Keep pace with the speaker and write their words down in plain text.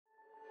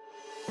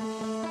Okay,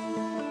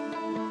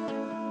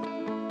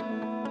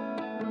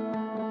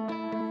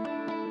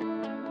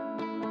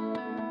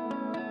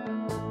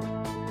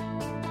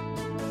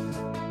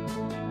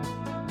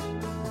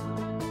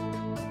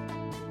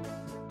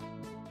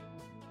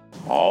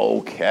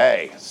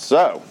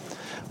 so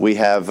we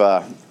have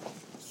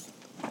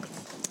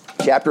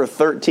chapter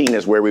 13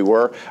 is where we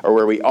were, or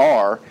where we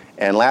are,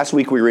 and last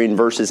week we were in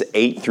verses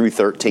 8 through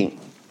 13.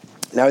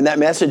 Now in that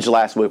message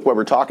last week, what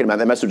we're talking about,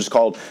 that message is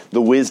called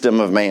The Wisdom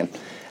of Man.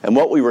 And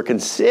what we were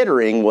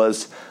considering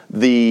was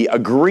the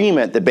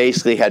agreement that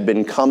basically had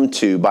been come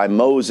to by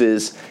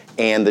Moses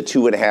and the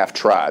 2.5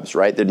 tribes,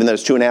 right? There'd been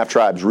those 2.5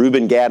 tribes,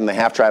 Reuben, Gad, and the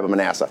half tribe of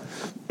Manasseh.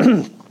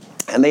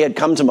 And they had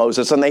come to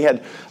Moses and they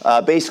had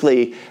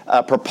basically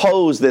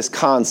proposed this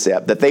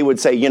concept that they would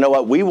say, you know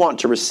what, we want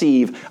to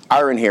receive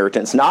our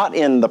inheritance, not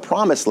in the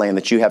promised land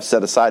that you have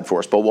set aside for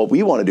us, but what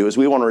we want to do is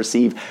we want to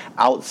receive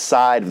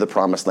outside of the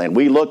promised land.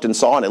 We looked and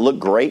saw and it looked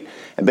great,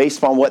 and based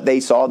upon what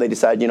they saw, they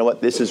decided, you know what,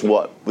 this is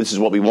what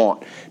we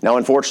want. Now,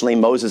 unfortunately,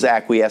 Moses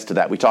acquiesced to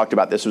that. We talked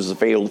about this was a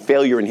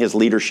failure in his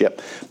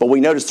leadership, but we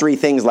noticed 3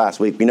 things last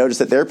week. We noticed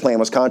that their plan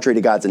was contrary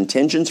to God's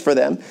intentions for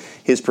them,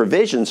 his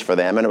provisions for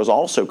them, and it was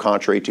also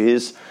contrary to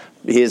his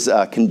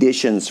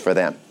conditions for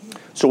them.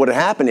 So what had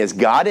happened is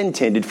God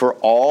intended for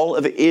all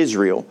of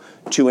Israel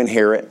to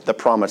inherit the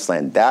promised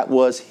land. That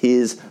was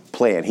his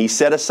plan. He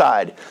set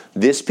aside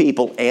this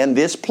people and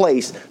this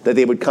place that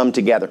they would come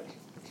together.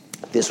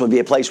 This would be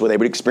a place where they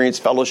would experience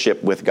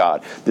fellowship with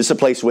God. This is a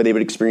place where they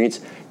would experience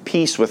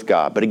peace with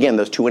God. But again,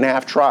 those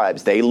 2.5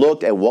 tribes, they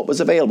looked at what was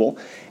available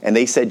and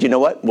they said, you know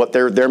what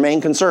their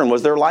main concern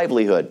was their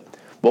livelihood.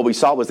 What we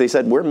saw was they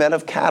said, we're men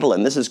of cattle,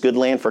 and this is good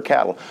land for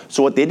cattle.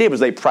 So what they did was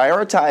they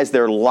prioritized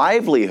their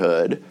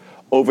livelihood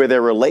over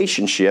their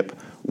relationship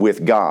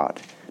with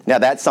God. Now,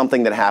 that's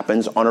something that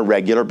happens on a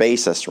regular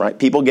basis, right?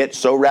 People get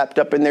so wrapped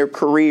up in their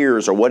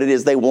careers or what it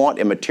is they want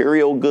in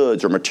material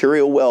goods or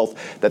material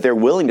wealth that they're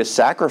willing to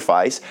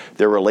sacrifice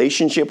their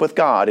relationship with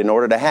God in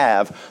order to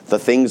have the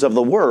things of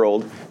the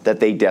world that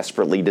they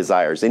desperately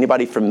desire. Is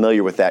anybody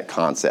familiar with that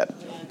concept?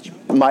 You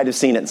might have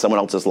seen it in someone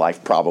else's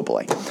life,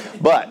 probably.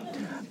 But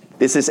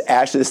this is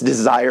actually this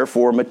desire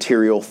for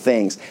material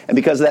things. And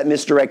because of that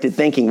misdirected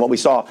thinking, what we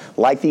saw,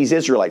 like these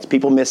Israelites,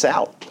 people miss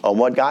out on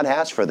what God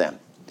has for them.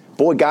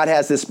 Boy, God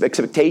has this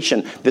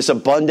expectation, this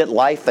abundant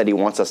life that he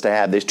wants us to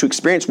have, this to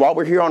experience while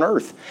we're here on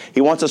earth.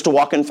 He wants us to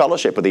walk in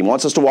fellowship with him. He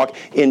wants us to walk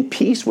in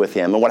peace with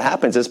him. And what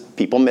happens is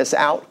people miss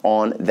out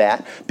on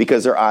that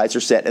because their eyes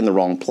are set in the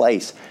wrong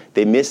place.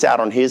 They miss out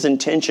on his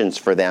intentions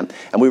for them.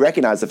 And we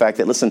recognize the fact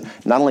that, listen,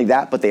 not only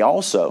that, but they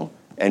also,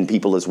 and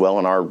people as well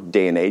in our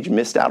day and age,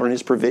 missed out on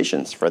his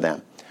provisions for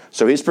them.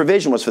 So his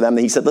provision was for them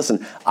that he said,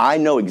 listen, I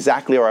know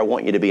exactly where I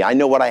want you to be. I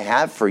know what I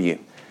have for you.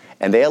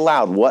 And they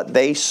allowed what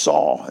they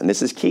saw, and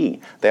this is key,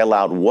 they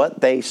allowed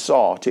what they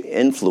saw to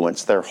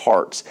influence their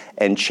hearts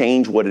and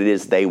change what it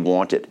is they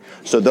wanted.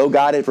 So though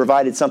God had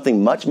provided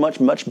something much, much,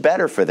 much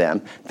better for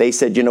them, they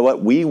said, you know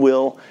what, we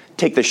will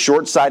take the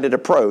short-sighted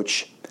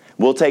approach,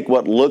 we'll take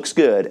what looks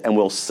good, and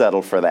we'll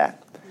settle for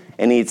that.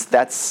 And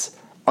that's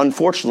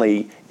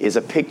unfortunately is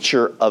a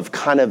picture of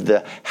kind of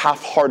the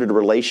half-hearted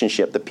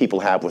relationship that people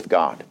have with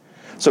God.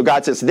 So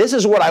God says, this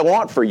is what I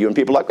want for you. And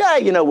people are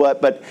like, you know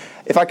what, but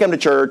if I come to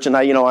church and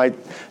I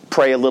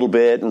pray a little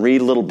bit and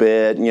read a little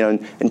bit,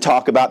 and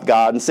talk about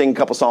God and sing a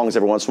couple songs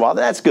every once in a while,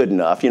 that's good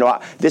enough.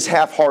 This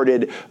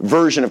half-hearted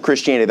version of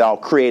Christianity that I'll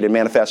create and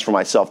manifest for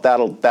myself,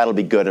 that'll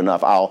be good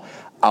enough.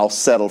 I'll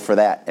settle for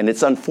that. And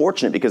it's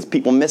unfortunate because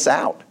people miss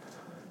out.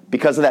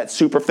 Because of that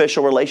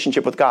superficial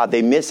relationship with God,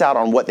 they miss out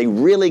on what they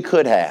really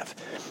could have.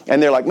 And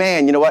they're like,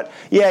 man, you know what?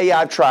 Yeah,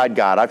 I've tried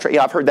God.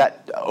 I've heard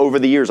that over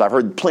the years. I've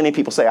heard plenty of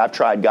people say, I've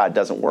tried God, it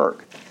doesn't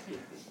work.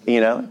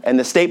 And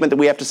the statement that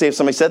we have to say if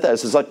somebody said that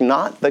is like,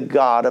 not the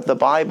God of the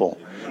Bible.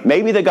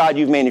 Maybe the God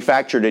you've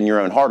manufactured in your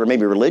own heart, or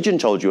maybe religion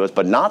told you is,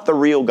 but not the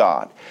real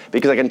God.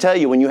 Because I can tell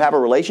you, when you have a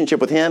relationship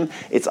with him,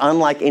 it's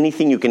unlike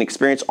anything you can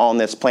experience on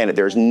this planet.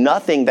 There's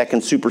nothing that can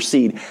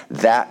supersede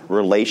that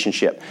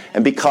relationship.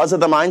 And because of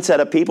the mindset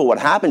of people, what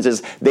happens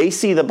is they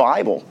see the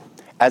Bible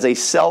as a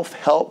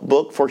self-help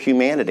book for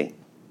humanity.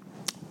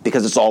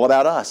 Because it's all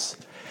about us.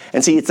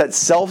 And see, it's that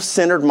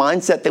self-centered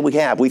mindset that we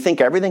have. We think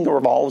everything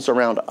revolves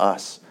around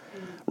us.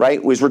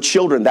 Right? As we're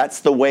children, that's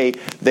the way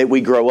that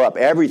we grow up.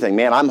 Everything,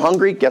 man, I'm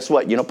hungry, guess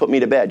what? Put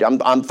me to bed.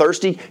 I'm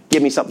thirsty,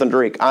 give me something to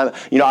drink. I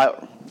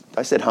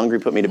said hungry,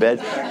 put me to bed.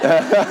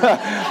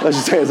 Let's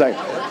just say it's like,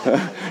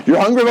 you're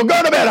hungry, well,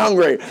 go to bed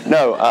hungry.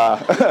 No,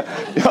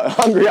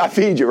 hungry, I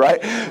feed you,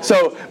 right?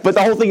 So, but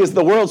the whole thing is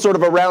the world's sort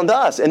of around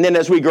us. And then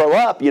as we grow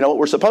up,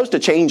 we're supposed to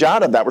change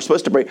out of that. We're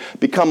supposed to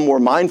become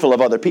more mindful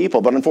of other people.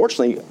 But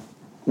unfortunately,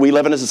 we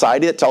live in a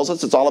society that tells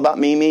us it's all about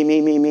me, me,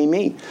 me, me, me,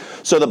 me.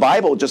 So the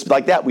Bible, just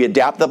like that, we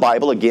adapt the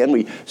Bible again.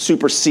 We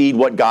supersede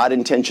what God's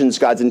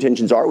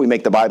intentions are. We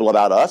make the Bible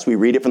about us. We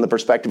read it from the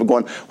perspective of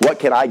going, what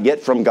can I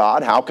get from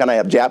God? How can I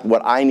adapt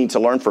what I need to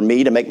learn for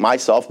me to make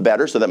myself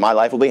better so that my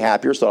life will be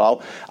happier,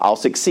 so I'll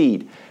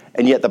succeed?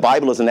 And yet the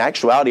Bible is in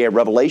actuality a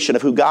revelation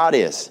of who God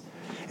is.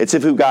 It's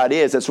of who God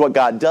is. It's what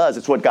God does.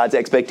 It's what God's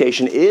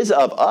expectation is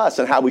of us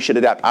and how we should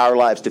adapt our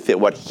lives to fit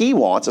what he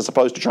wants as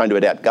opposed to trying to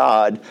adapt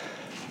God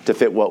to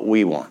fit what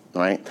we want,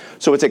 right?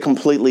 So it's a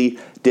completely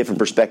different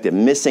perspective,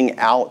 missing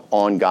out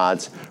on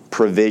God's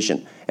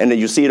provision. And then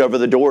you see it over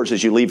the doors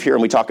as you leave here,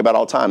 and we talk about it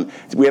all the time.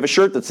 We have a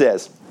shirt that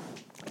says,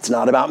 it's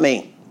not about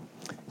me.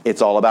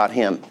 It's all about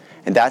him.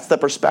 And that's the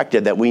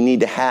perspective that we need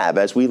to have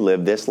as we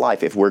live this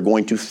life if we're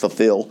going to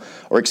fulfill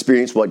or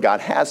experience what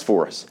God has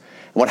for us.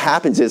 And what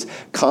happens is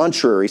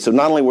contrary. So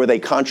not only were they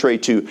contrary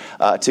to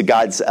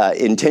God's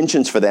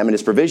intentions for them and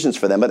his provisions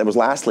for them, but it was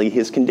lastly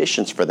his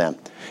conditions for them.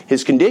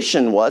 His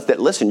condition was that,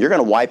 listen, you're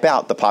going to wipe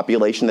out the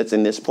population that's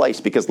in this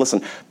place because,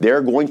 listen,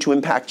 they're going to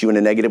impact you in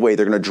a negative way.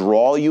 They're going to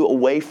draw you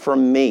away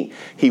from me.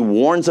 He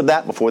warns of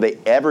that before they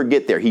ever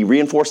get there. He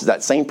reinforces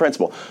that same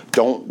principle.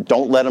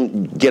 Don't let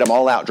them get them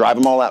all out, drive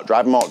them all out,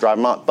 drive them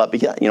out. But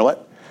you know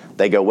what?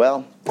 They go,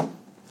 well,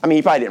 I mean,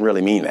 he probably didn't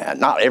really mean that.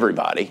 Not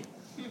everybody.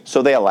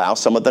 So they allow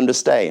some of them to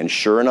stay. And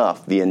sure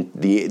enough,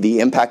 the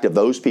impact of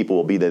those people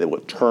will be that they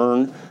will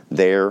turn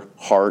their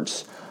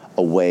hearts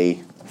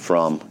away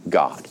from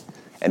God.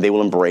 And they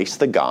will embrace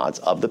the gods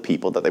of the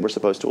people that they were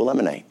supposed to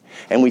eliminate.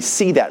 And we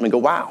see that and we go,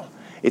 wow.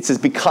 It says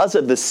because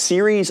of the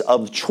series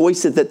of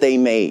choices that they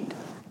made,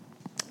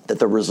 that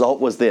the result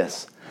was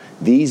this.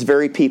 These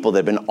very people that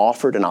have been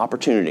offered an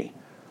opportunity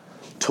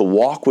to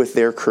walk with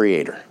their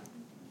Creator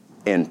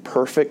in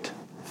perfect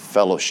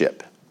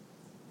fellowship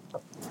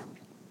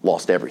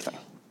lost everything.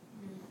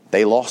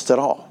 They lost it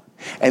all.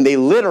 And they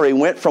literally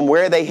went from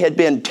where they had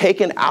been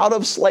taken out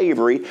of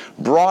slavery,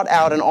 brought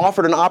out and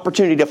offered an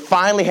opportunity to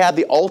finally have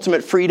the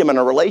ultimate freedom and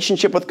a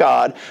relationship with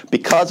God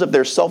because of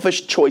their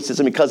selfish choices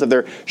and because of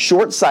their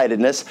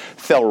short-sightedness,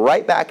 fell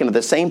right back into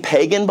the same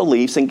pagan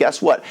beliefs and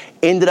guess what?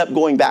 Ended up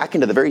going back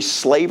into the very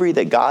slavery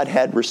that God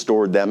had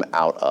restored them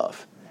out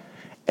of.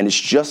 And it's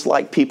just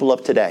like people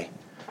of today.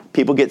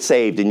 People get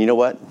saved, and you know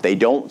what? They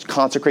don't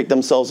consecrate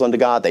themselves unto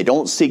God. They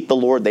don't seek the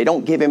Lord. They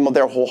don't give him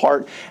their whole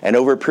heart. And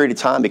over a period of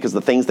time, because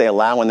the things they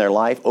allow in their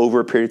life,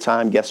 over a period of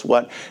time, guess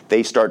what?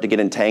 They start to get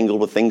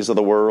entangled with things of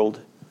the world.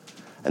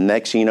 And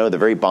next thing you know, the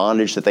very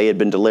bondage that they had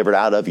been delivered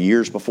out of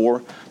years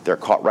before, they're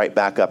caught right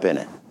back up in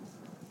it.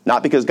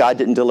 Not because God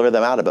didn't deliver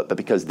them out of it, but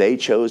because they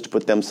chose to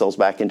put themselves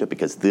back into it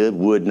because they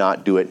would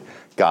not do it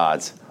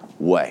God's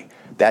way.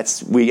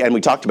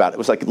 We talked about it. It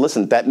was like,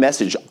 listen, that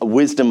message,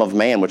 wisdom of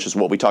man, which is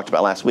what we talked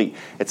about last week,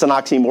 it's an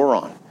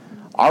oxymoron.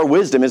 Our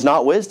wisdom is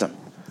not wisdom.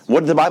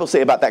 What did the Bible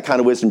say about that kind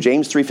of wisdom?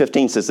 James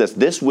 3:15 says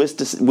this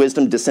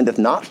wisdom descendeth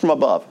not from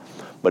above,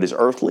 but is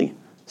earthly,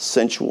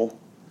 sensual,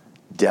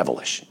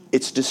 devilish.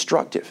 It's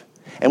destructive.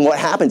 And what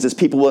happens is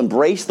people will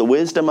embrace the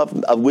wisdom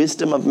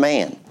of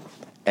man.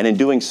 And in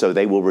doing so,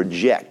 they will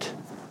reject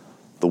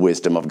the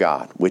wisdom of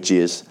God, which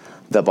is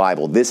the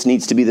Bible. This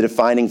needs to be the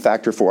defining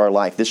factor for our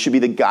life. This should be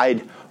the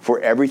guide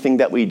for everything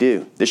that we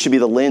do. This should be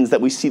the lens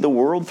that we see the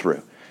world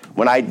through.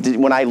 When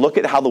I look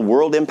at how the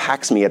world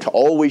impacts me, it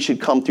always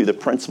should come through the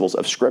principles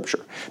of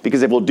Scripture.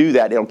 Because if we'll do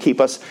that, it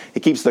keeps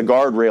the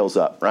guardrails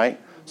up, right?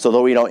 So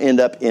that we don't end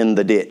up in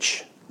the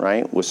ditch,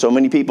 right? With so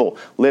many people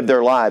live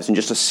their lives in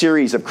just a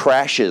series of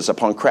crashes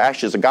upon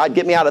crashes. And God,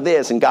 get me out of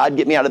this, and God,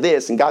 get me out of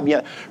this, and God, get me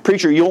out.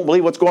 Preacher, you won't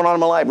believe what's going on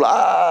in my life.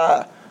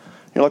 Blah.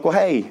 You're like, well,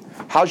 hey,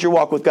 how's your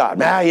walk with God?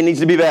 It needs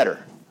to be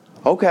better.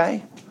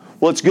 Okay.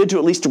 Well, it's good to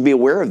at least to be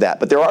aware of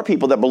that. But there are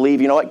people that believe,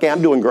 you know what, okay,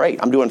 I'm doing great.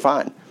 I'm doing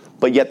fine.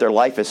 But yet their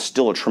life is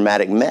still a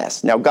traumatic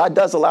mess. Now, God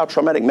does allow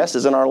traumatic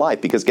messes in our life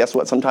because guess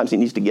what? Sometimes he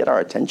needs to get our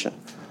attention.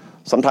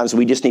 Sometimes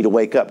we just need to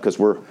wake up because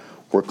we're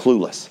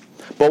clueless.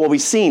 But what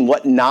we've seen,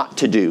 what not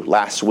to do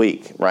last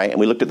week, right? And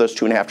we looked at those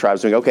 2.5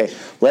 tribes and we go, okay,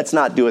 let's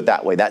not do it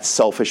that way. That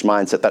selfish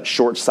mindset, that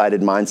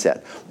short-sighted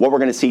mindset. What we're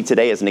going to see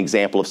today is an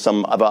example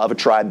of a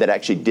tribe that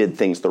actually did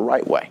things the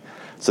right way.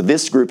 So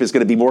this group is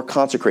going to be more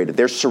consecrated.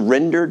 They're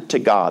surrendered to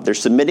God. They're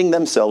submitting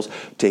themselves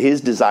to his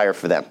desire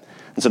for them.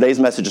 And so today's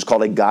message is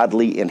called a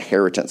godly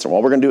inheritance. And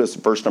what we're going to do is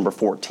verse number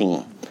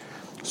 14.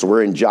 So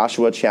we're in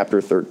Joshua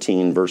chapter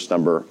 13, verse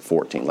number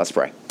 14. Let's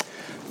pray.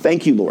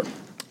 Thank you, Lord,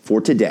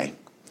 for today,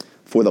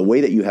 for the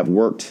way that you have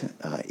worked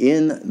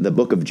in the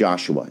book of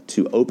Joshua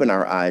to open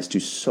our eyes to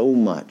so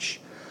much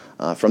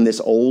from this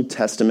Old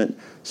Testament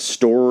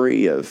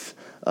story of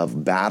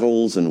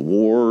battles and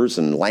wars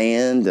and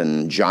land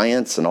and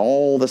giants and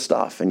all the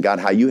stuff. And God,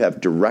 how you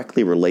have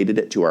directly related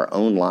it to our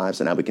own lives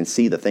and how we can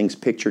see the things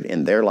pictured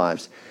in their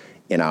lives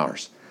in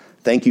ours.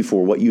 Thank you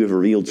for what you have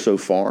revealed so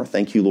far.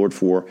 Thank you, Lord,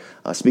 for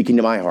speaking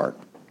to my heart.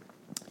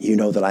 You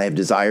know that I have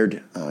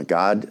desired,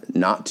 God,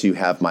 not to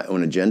have my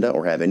own agenda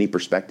or have any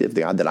perspective,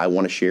 God, that I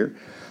want to share.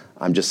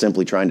 I'm just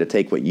simply trying to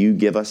take what you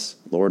give us,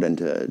 Lord, and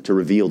to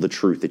reveal the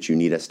truth that you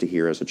need us to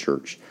hear as a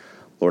church.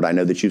 Lord, I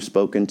know that you've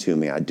spoken to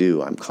me. I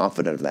do. I'm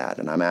confident of that.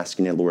 And I'm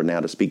asking you, Lord, now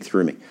to speak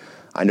through me.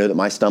 I know that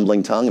my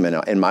stumbling tongue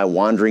and my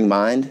wandering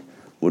mind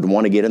would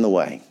want to get in the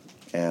way.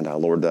 And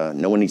Lord,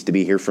 no one needs to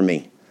be here for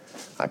me.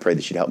 I pray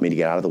that you'd help me to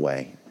get out of the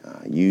way.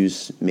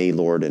 Use me,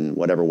 Lord, in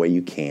whatever way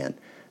you can.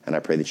 And I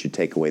pray that you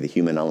take away the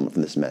human element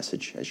from this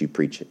message as you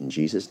preach it. In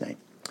Jesus' name,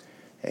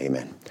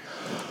 amen.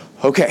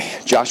 Okay,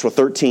 Joshua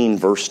 13,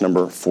 verse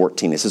number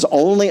 14. It says,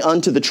 only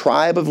unto the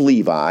tribe of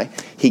Levi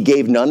he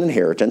gave none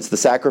inheritance. The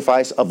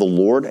sacrifice of the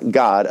Lord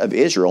God of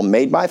Israel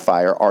made by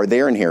fire are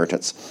their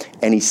inheritance.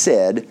 And he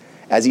said,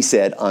 as he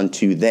said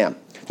unto them.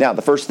 Now,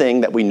 the first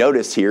thing that we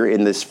notice here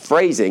in this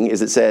phrasing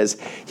is it says,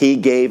 he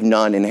gave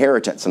none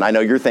inheritance. And I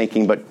know you're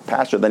thinking, but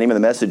Pastor, the name of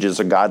the message is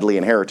a godly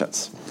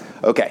inheritance.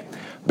 Okay.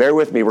 Bear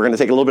with me. We're going to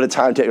take a little bit of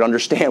time to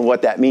understand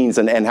what that means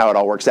and how it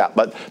all works out.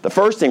 But the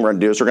first thing we're going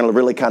to do is we're going to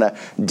really kind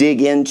of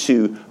dig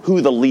into who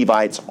the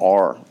Levites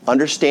are,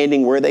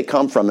 understanding where they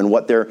come from and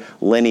what their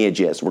lineage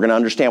is. We're going to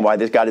understand why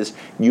this God is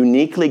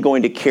uniquely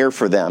going to care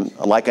for them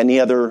like any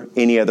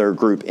other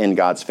group in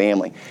God's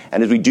family.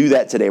 And as we do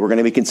that today, we're going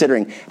to be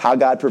considering how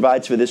God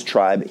provides for this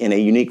tribe in a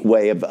unique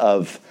way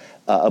of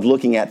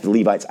looking at the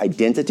Levites'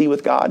 identity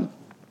with God.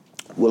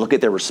 We'll look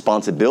at their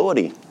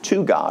responsibility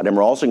to God, and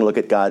we're also going to look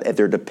at God at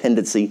their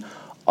dependency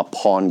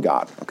upon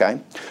God,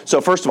 okay?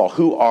 So first of all,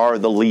 who are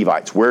the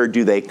Levites? Where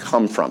do they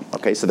come from?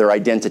 Okay, so their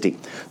identity.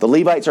 The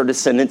Levites are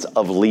descendants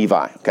of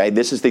Levi, okay?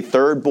 This is the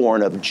third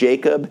born of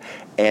Jacob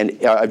and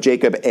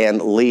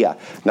Leah.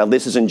 Now,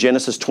 this is in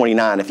Genesis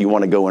 29 if you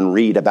want to go and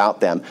read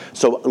about them.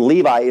 So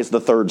Levi is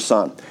the third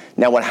son.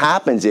 Now, what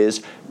happens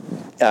is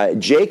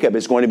Jacob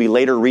is going to be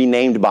later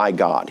renamed by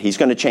God. He's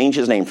going to change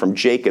his name from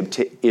Jacob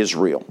to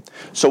Israel.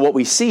 So what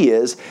we see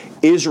is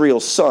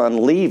Israel's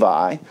son,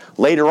 Levi,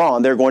 later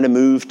on, they're going to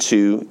move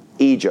to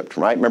Egypt,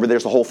 right? Remember,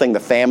 there's the whole thing, the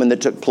famine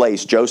that took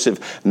place.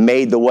 Joseph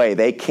made the way.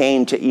 They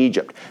came to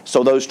Egypt.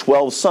 So those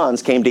 12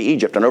 sons came to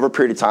Egypt. And over a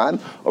period of time,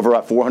 over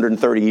about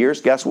 430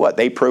 years, guess what?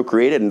 They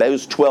procreated, and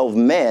those 12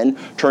 men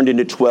turned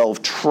into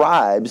 12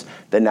 tribes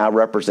that now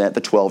represent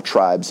the 12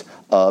 tribes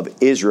of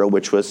Israel,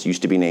 which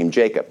used to be named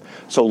Jacob.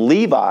 So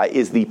Levi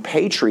is the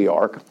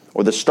patriarch,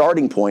 or the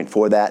starting point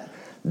for that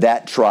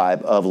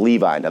tribe of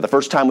Levi. Now, the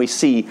first time we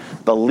see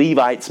the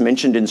Levites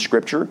mentioned in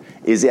Scripture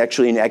is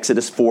actually in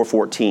Exodus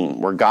 4:14,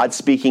 where God's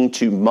speaking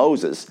to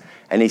Moses,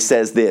 and he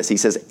says this. He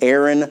says,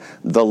 Aaron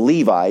the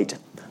Levite,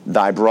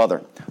 thy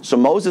brother. So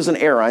Moses and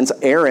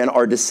Aaron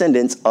are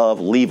descendants of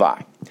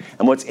Levi.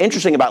 And what's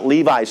interesting about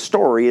Levi's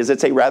story is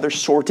it's a rather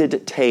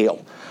sordid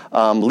tale.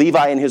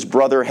 Levi and his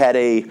brother had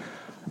a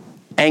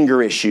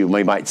anger issue,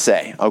 we might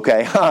say,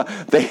 okay?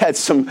 They had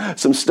some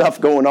stuff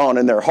going on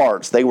in their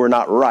hearts. They were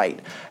not right.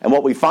 And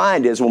what we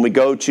find is when we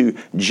go to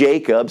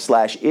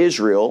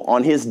Jacob/Israel,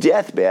 on his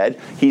deathbed,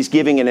 he's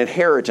giving an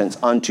inheritance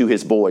unto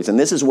his boys. And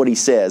this is what he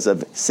says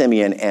of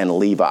Simeon and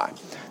Levi.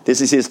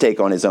 This is his take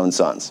on his own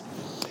sons.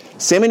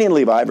 Simeon and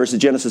Levi, verses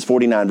Genesis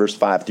 49, verse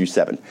 5 through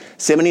 7.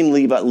 Simeon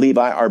and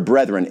Levi are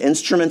brethren.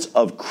 Instruments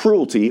of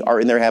cruelty are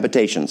in their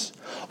habitations.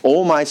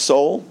 O my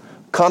soul,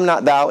 come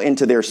not thou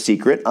into their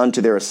secret,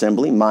 unto their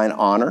assembly, mine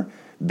honor.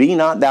 Be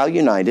not thou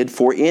united,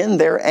 for in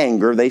their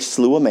anger they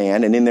slew a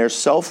man, and in their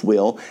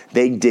self-will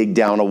they dig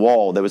down a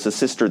wall. They had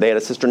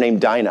a sister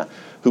named Dinah,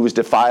 who was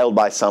defiled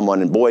by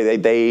someone, and boy,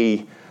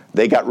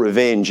 they got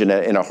revenge in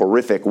a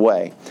horrific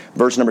way.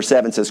 Verse number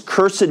 7 says,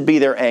 Cursed be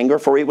their anger,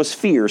 for it was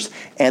fierce,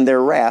 and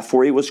their wrath,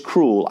 for it was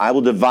cruel. I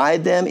will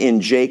divide them in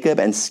Jacob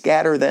and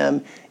scatter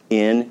them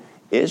in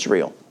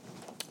Israel.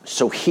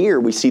 So here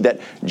we see that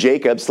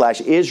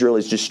Jacob/Israel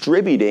is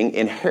distributing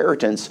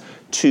inheritance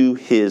to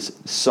his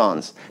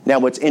sons. Now,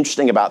 what's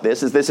interesting about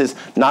this is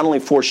not only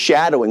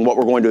foreshadowing what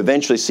we're going to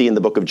eventually see in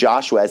the book of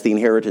Joshua as the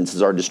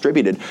inheritances are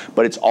distributed,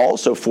 but it's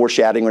also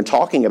foreshadowing or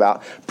talking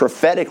about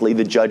prophetically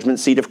the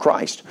judgment seat of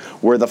Christ,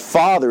 where the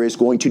Father is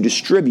going to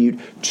distribute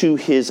to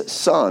his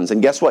sons.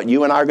 And guess what?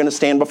 You and I are going to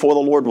stand before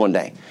the Lord one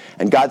day,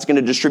 and God's going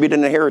to distribute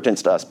an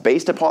inheritance to us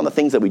based upon the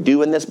things that we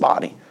do in this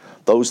body,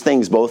 those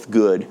things both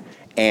good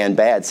and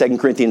bad. 2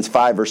 Corinthians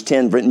 5 verse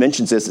 10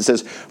 mentions this. It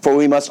says, For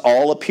we must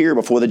all appear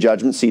before the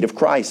judgment seat of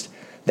Christ,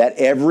 that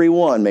every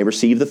one may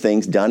receive the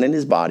things done in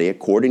his body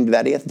according to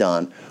that he hath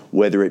done,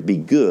 whether it be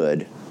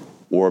good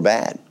or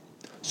bad.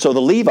 So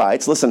the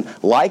Levites, listen,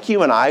 like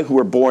you and I who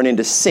were born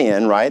into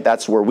sin, right?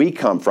 That's where we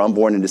come from,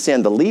 born into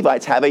sin. The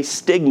Levites have a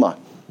stigma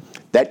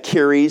that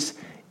carries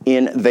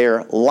in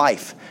their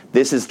life.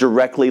 This is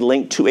directly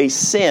linked to a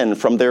sin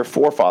from their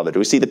forefather. Do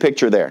we see the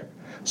picture there?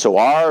 So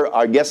our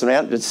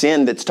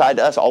sin that's tied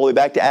to us all the way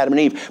back to Adam and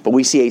Eve, but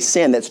we see a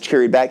sin that's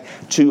carried back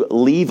to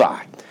Levi.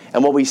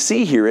 And what we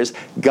see here is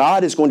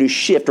God is going to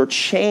shift or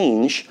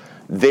change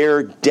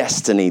their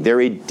destiny, their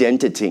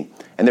identity.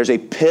 And there's a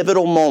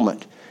pivotal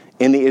moment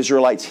in the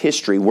Israelites'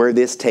 history where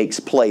this takes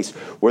place,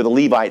 where the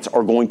Levites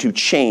are going to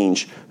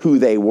change who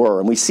they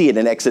were. And we see it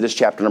in Exodus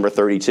chapter number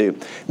 32.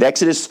 In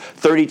Exodus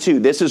 32,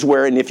 this is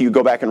where, and if you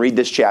go back and read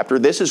this chapter,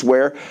 this is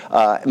where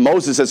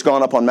Moses has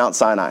gone up on Mount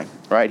Sinai,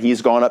 right?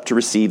 He's gone up to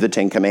receive the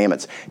 10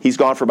 Commandments. He's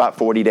gone for about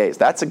 40 days.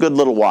 That's a good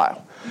little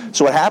while.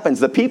 So what happens,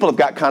 the people have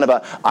got kind of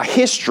a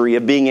history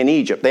of being in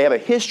Egypt. They have a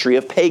history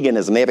of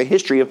paganism. They have a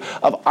history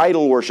of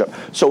idol worship.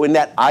 So in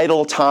that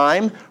idle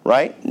time,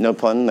 right? No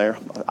pun there.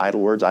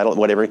 Idle words, idle,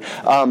 whatever.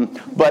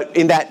 But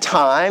in that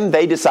time,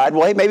 they decide,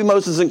 well, hey, maybe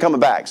Moses isn't coming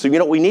back. So,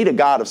 we need a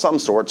God of some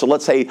sort. So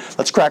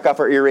let's crack off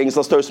our earrings.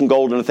 Let's throw some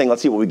gold in the thing.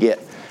 Let's see what we get.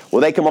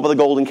 Well, they come up with a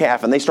golden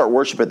calf, and they start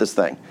worshiping this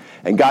thing.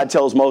 And God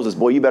tells Moses,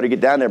 boy, you better get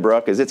down there, bro,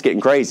 because it's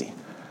getting crazy.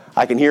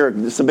 I can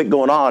hear some bit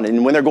going on.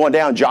 And when they're going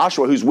down,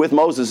 Joshua, who's with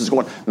Moses, is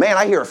going, man,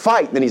 I hear a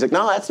fight. And then he's like,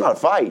 no, that's not a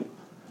fight.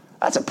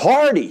 That's a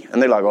party.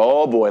 And they're like,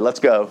 oh, boy, let's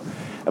go.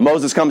 And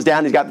Moses comes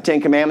down. He's got the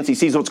 10 Commandments. He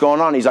sees what's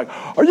going on. He's like,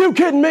 are you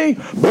kidding me?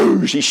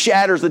 Boosh. He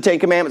shatters the 10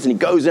 Commandments, and he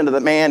goes into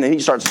the man, and he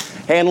starts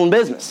handling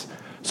business.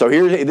 So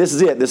this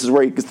is it. This is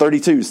where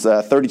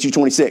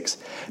 32:26.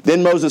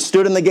 Then Moses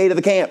stood in the gate of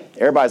the camp.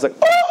 Everybody's like,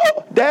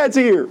 oh, Dad's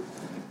here.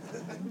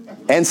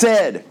 And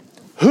said,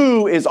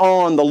 who is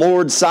on the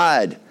Lord's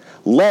side?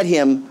 Let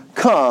him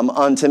come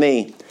unto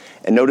me.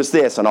 And notice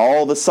this, and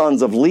all the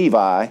sons of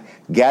Levi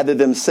gathered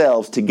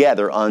themselves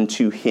together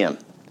unto him.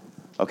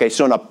 Okay,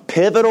 so in a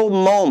pivotal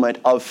moment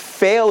of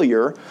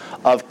failure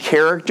of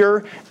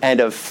character and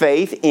of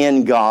faith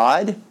in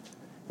God,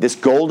 this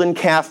golden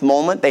calf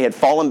moment, they had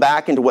fallen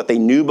back into what they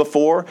knew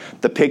before.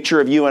 The picture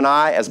of you and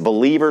I as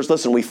believers,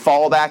 listen, we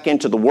fall back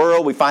into the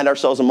world. We find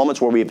ourselves in moments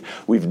where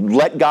we've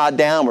let God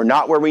down. We're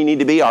not where we need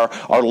to be.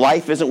 Our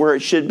life isn't where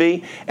it should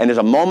be. And there's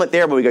a moment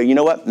there where we go, you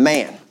know what,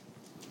 man,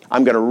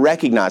 I'm going to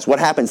recognize. What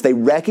happens? They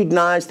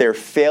recognize their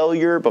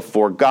failure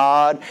before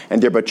God and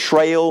their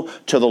betrayal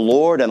to the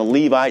Lord, and the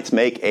Levites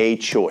make a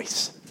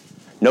choice.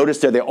 Notice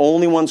they're the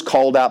only ones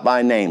called out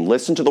by name.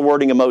 Listen to the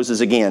wording of Moses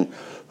again.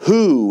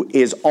 Who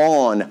is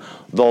on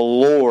the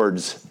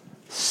Lord's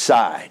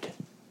side?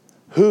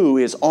 Who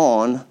is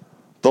on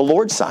the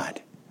Lord's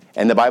side?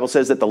 And the Bible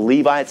says that the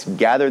Levites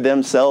gathered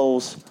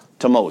themselves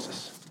to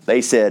Moses.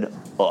 They said,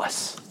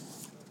 us.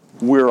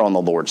 We're on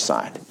the Lord's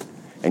side.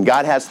 And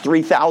God has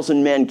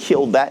 3,000 men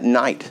killed that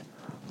night.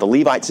 The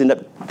Levites end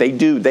up, they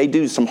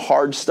do some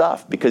hard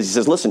stuff because he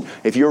says, listen,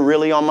 if you're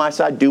really on my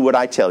side, do what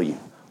I tell you.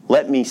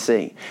 Let me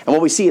see. And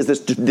what we see is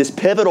this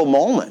pivotal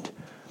moment.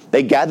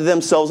 They gather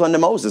themselves unto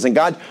Moses, and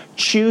God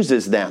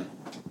chooses them.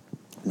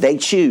 They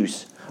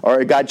choose,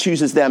 or God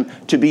chooses them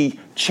to be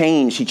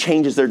changed. He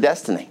changes their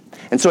destiny.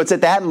 And so it's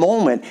at that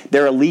moment,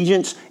 their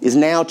allegiance is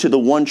now to the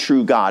one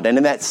true God. And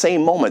in that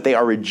same moment, they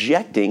are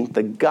rejecting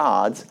the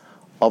gods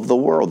of the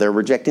world. They're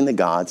rejecting the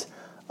gods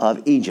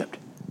of Egypt.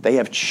 They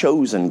have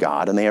chosen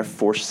God, and they have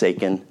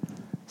forsaken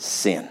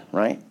sin,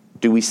 right?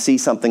 Do we see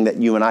something that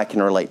you and I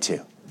can relate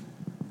to?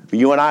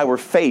 You and I were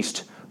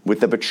faced with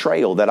the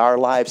betrayal that our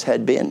lives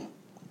had been.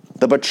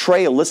 The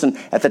betrayal, listen,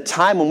 at the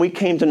time when we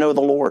came to know the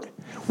Lord,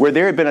 where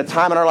there had been a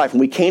time in our life when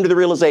we came to the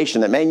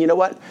realization that, man, you know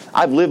what?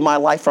 I've lived my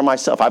life for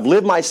myself. I've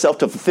lived myself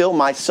to fulfill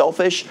my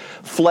selfish,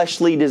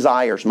 fleshly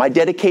desires. My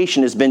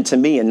dedication has been to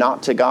me and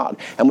not to God.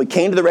 And we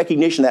came to the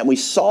recognition that, and we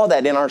saw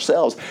that in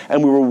ourselves,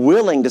 and we were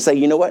willing to say,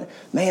 you know what?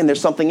 Man, there's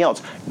something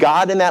else.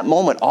 God in that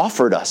moment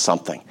offered us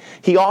something.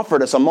 He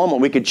offered us a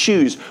moment we could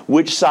choose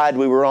which side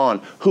we were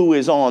on, who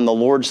is on the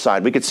Lord's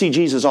side. We could see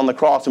Jesus on the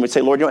cross, and we'd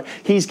say, Lord, you know what?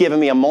 He's given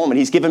me a moment.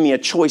 He's given me a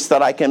choice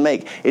that I can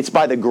make. It's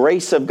by the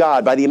grace of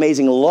God, by the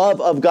amazing love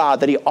of God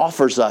that He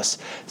offers us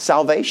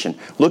salvation.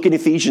 Look at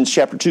Ephesians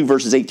chapter 2,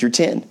 verses 8 through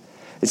 10.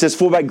 It says,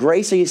 for by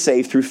grace are you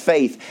saved through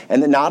faith,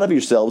 and that not of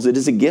yourselves. It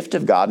is a gift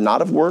of God,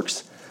 not of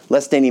works,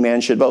 lest any man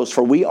should boast.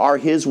 For we are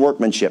His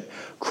workmanship,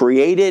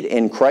 created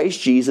in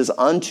Christ Jesus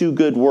unto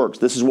good works.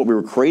 This is what we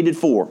were created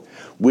for,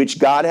 which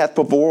God hath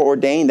before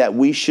ordained that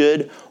we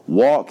should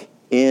walk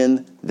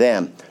in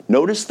them.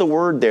 Notice the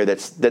word there it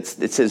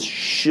says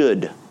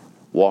should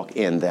walk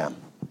in them.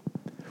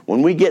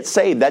 When we get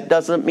saved, that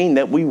doesn't mean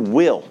that we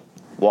will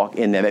walk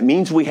in them. It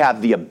means we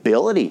have the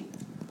ability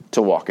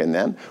to walk in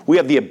them. We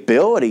have the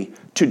ability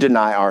to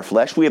deny our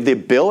flesh. We have the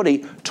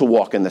ability to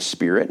walk in the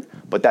Spirit,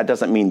 but that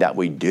doesn't mean that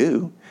we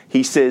do.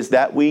 He says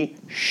that we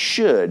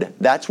should.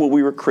 That's what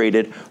we were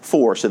created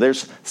for. So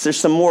there's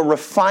some more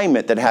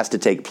refinement that has to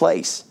take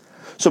place.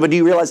 But do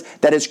you realize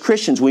that as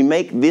Christians, we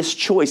make this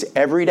choice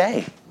every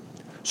day?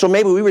 So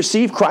maybe we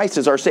receive Christ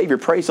as our Savior,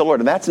 praise the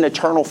Lord, and that's an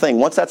eternal thing.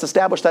 Once that's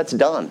established, that's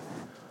done.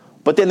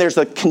 But then there's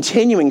the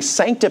continuing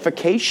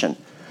sanctification,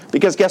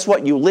 because guess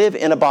what? You live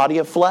in a body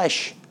of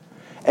flesh.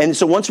 And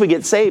so once we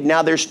get saved,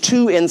 now there's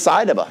two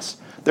inside of us.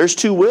 There's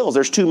two wills,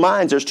 there's two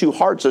minds, there's two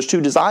hearts, there's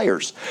two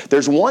desires.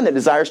 There's one that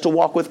desires to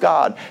walk with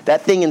God.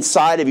 That thing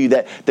inside of you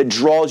that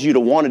draws you to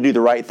want to do the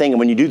right thing. And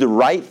when you do the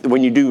right thing,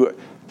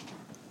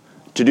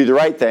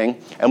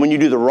 and when you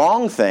do the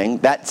wrong thing,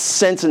 that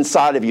sense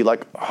inside of you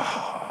like,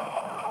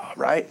 oh,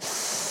 right?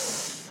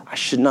 I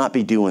should not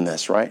be doing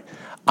this, right?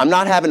 I'm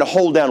not having to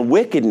hold down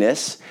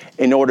wickedness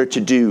in order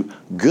to do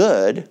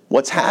good.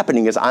 What's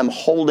happening is I'm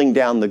holding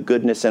down the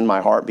goodness in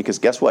my heart because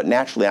guess what?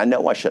 Naturally, I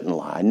know I shouldn't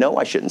lie. I know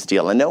I shouldn't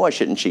steal. I know I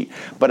shouldn't cheat.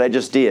 But I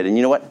just did. And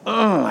you know what?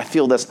 I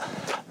feel this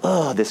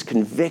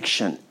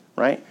conviction,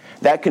 right?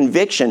 That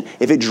conviction,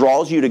 if it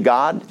draws you to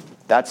God,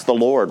 that's the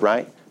Lord,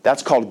 right?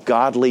 That's called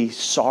godly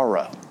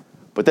sorrow.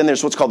 But then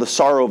there's what's called the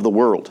sorrow of the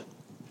world.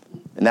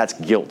 And that's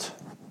guilt.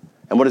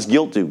 And what does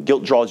guilt do?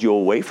 Guilt draws you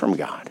away from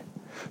God.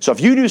 So if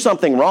you do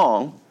something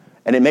wrong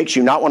and it makes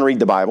you not want to read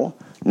the Bible,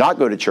 not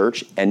go to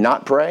church, and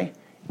not pray,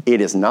 it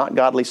is not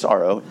godly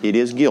sorrow. It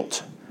is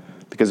guilt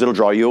because it'll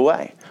draw you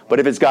away. But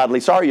if it's godly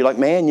sorrow, you're like,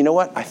 man, you know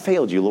what? I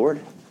failed you, Lord.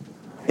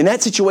 In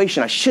that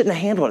situation, I shouldn't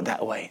have handled it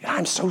that way.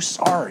 I'm so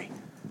sorry.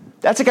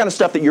 That's the kind of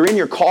stuff that you're in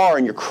your car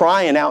and you're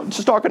crying out,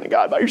 just talking to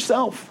God by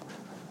yourself.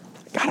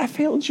 God, I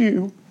failed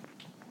you.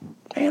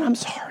 Man, I'm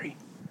sorry.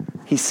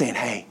 He's saying,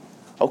 hey,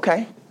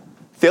 okay,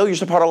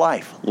 failure's a part of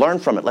life. Learn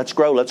from it. Let's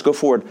grow. Let's go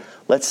forward.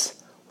 Let's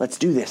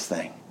do this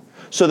thing.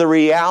 So the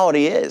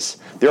reality is,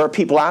 there are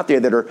people out there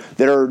that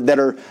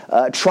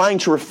are trying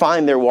to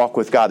refine their walk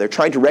with God. They're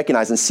trying to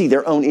recognize and see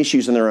their own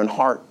issues in their own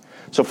heart.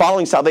 So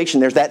following salvation,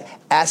 there's that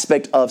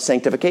aspect of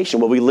sanctification.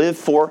 Will we live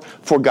for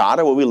God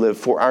or will we live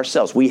for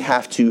ourselves? We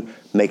have to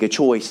make a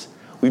choice.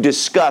 We've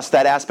discussed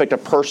that aspect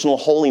of personal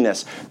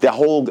holiness, the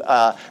whole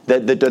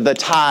the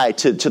tie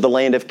to the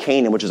land of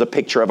Canaan, which is a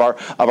picture of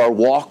our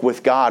walk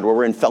with God, where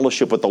we're in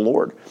fellowship with the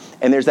Lord.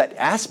 And there's that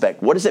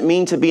aspect. What does it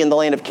mean to be in the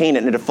land of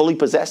Canaan and to fully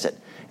possess it?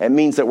 It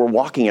means that we're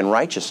walking in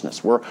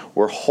righteousness. We're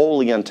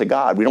holy unto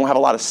God. We don't have a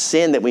lot of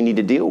sin that we need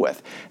to deal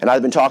with. And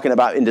I've been talking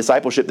about in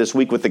discipleship this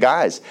week with the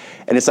guys.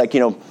 And it's like,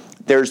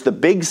 there's the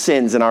big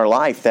sins in our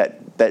life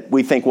that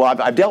we think, well,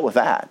 I've dealt with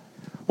that.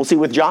 Well, see,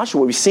 with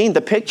Joshua, we've seen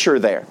the picture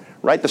there,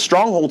 right? The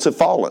strongholds have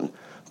fallen.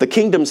 The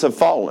kingdoms have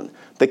fallen.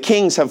 The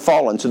kings have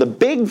fallen. So the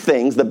big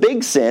things, the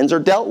big sins are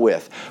dealt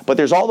with. But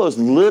there's all those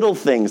little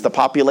things, the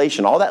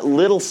population, all that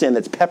little sin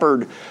that's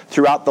peppered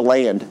throughout the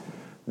land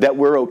that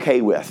we're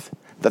okay with.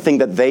 The thing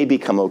that they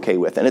become okay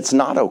with, and it's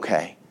not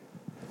okay.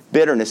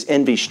 Bitterness,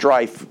 envy,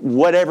 strife,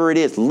 whatever it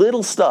is,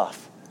 little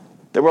stuff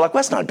that we're like,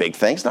 well, that's not a big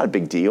thing, it's not a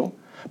big deal.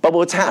 But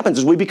what happens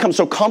is we become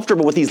so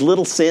comfortable with these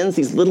little sins,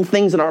 these little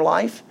things in our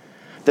life,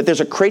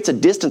 that creates a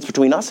distance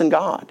between us and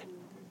God.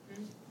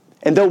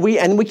 And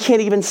we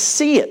can't even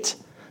see it.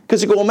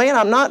 Because you go, well, man,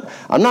 I'm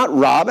not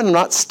robbing, I'm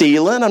not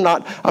stealing, I'm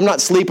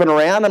not sleeping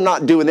around, I'm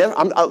not doing this.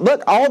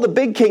 Look, all the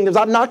big kingdoms,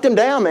 I've knocked them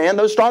down, man.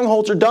 Those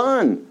strongholds are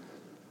done.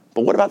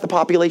 But what about the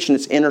population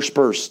that's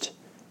interspersed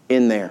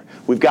in there?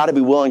 We've got to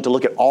be willing to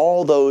look at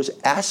all those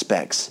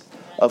aspects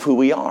of who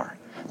we are.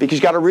 Because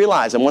you've got to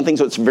realize, and one thing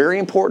that's very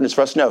important is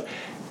for us to know,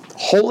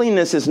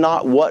 holiness is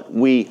not what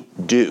we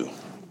do.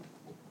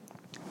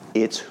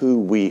 It's who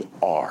we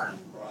are.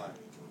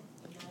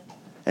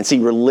 And see,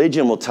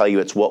 religion will tell you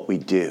it's what we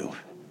do.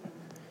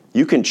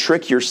 You can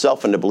trick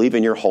yourself into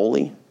believing you're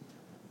holy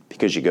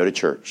because you go to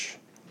church,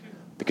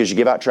 because you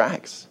give out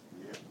tracts,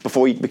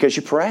 because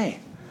you pray.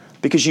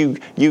 Because you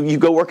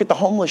go work at the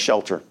homeless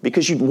shelter.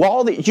 Because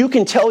you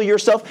can tell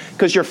yourself,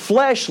 because your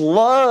flesh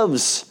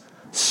loves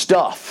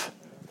stuff.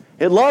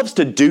 It loves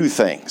to do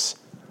things.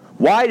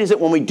 Why is it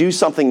when we do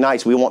something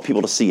nice, we want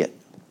people to see it?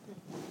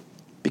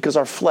 Because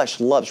our flesh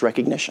loves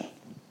recognition.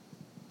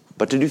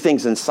 But to do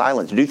things in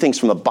silence, to do things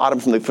from the bottom,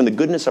 from the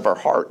goodness of our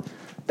heart,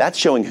 that's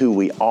showing who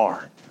we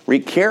are.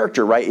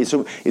 Character, right, is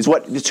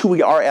who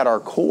we are at our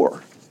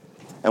core.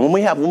 And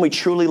when we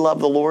truly love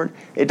the Lord,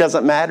 it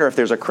doesn't matter if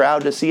there's a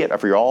crowd to see it or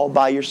if you're all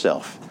by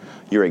yourself.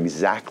 You're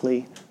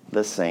exactly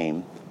the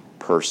same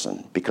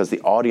person because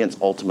the audience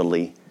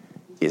ultimately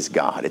is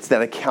God. It's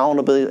that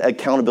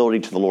accountability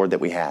to the Lord that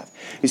we have.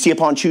 You see,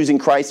 upon choosing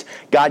Christ,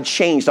 God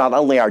changed not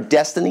only our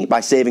destiny by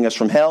saving us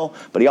from hell,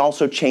 but he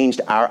also changed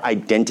our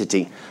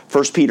identity.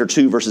 1 Peter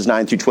 2, verses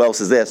 9 through 12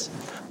 says this,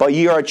 "But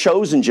ye are a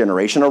chosen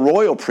generation, a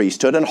royal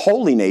priesthood, and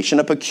holy nation,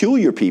 a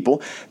peculiar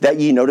people, that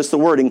ye," notice the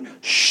wording,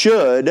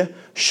 "should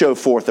show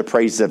forth the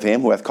praises of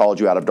him who hath called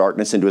you out of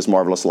darkness into his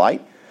marvelous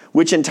light,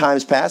 which in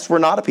times past were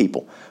not a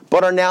people,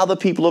 but are now the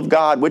people of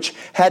God, which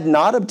had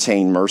not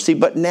obtained mercy,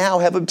 but now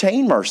have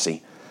obtained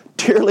mercy.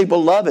 Dearly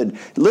beloved,"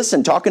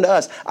 listen, talking to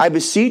us, "I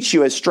beseech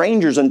you as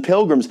strangers and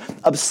pilgrims,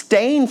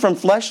 abstain from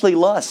fleshly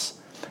lusts."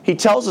 He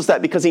tells us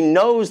that because he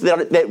knows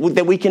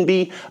that we can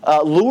be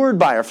lured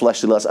by our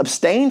fleshly lusts.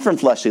 Abstain from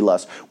fleshly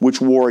lusts, which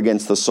war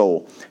against the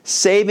soul.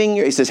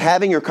 He says,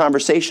 "having your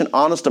conversation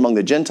honest among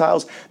the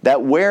Gentiles,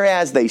 that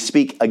whereas they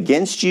speak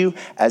against you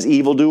as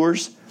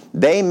evildoers,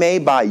 they may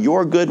by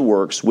your good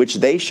works, which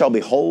they shall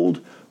behold,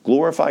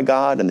 glorify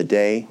God in the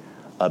day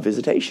of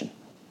visitation."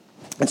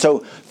 And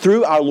so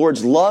through our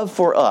Lord's love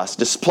for us,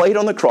 displayed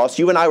on the cross,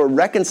 you and I were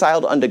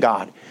reconciled unto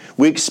God.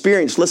 We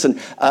experienced,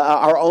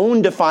 our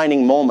own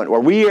defining moment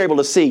where we are able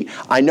to see,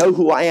 I know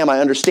who I am,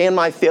 I understand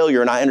my failure,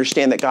 and I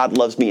understand that God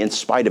loves me in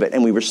spite of it.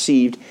 And we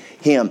received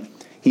him.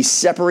 He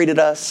separated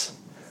us.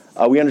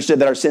 We understood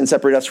that our sin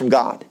separated us from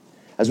God.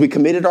 As we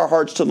committed our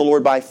hearts to the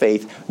Lord by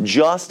faith,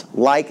 just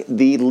like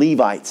the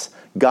Levites,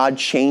 God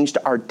changed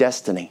our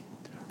destiny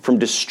from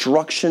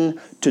destruction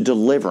to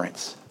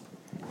deliverance.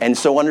 And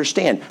so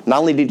understand, not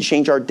only did he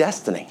change our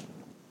destiny,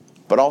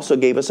 but also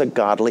gave us a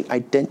godly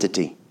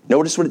identity.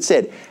 Notice what it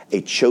said,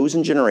 a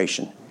chosen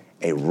generation,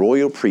 a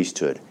royal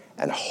priesthood,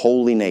 and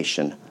holy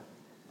nation,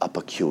 a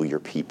peculiar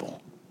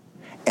people.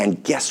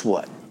 And guess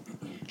what?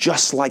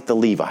 Just like the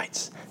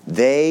Levites,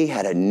 they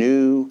had a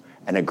new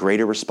and a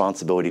greater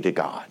responsibility to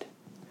God.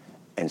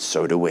 And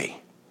so do we.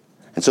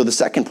 And so the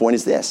second point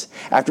is this.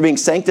 After being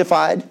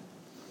sanctified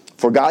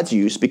for God's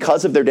use,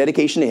 because of their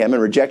dedication to him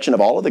and rejection of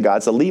all of the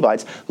gods, the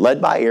Levites,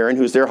 led by Aaron,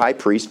 who's their high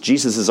priest,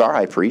 Jesus is our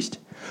high priest,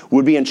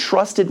 would be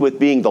entrusted with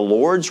being the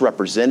Lord's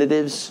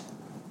representatives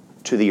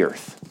to the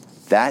earth.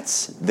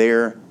 That's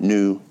their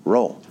new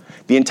role.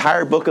 The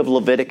entire book of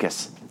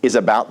Leviticus is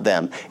about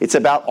them. It's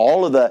about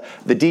all of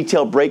the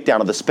detailed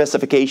breakdown of the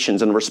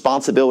specifications and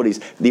responsibilities,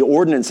 the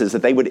ordinances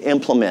that they would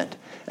implement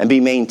and be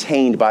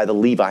maintained by the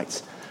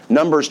Levites.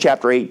 Numbers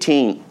chapter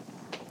 18,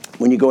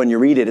 when you go and you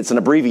read it, it's an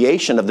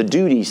abbreviation of the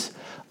duties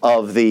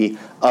of the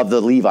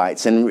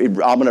Levites. And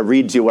I'm going to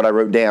read to you what I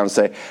wrote down.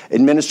 Say,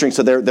 administering,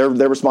 so their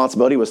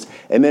responsibility was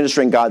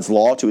administering God's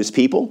law to his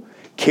people,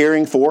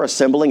 caring for,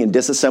 assembling, and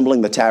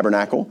disassembling the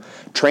tabernacle,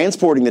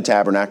 transporting the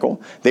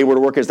tabernacle. They were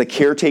to work as the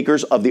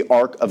caretakers of the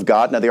Ark of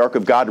God. Now, the Ark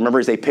of God, remember,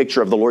 is a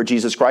picture of the Lord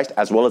Jesus Christ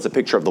as well as a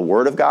picture of the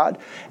Word of God.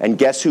 And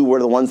guess who were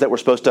the ones that were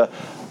supposed to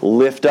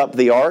lift up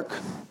the Ark,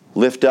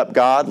 lift up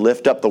God,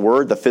 lift up the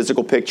Word? The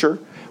physical picture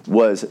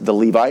was the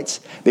Levites.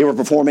 They were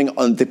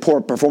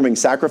performing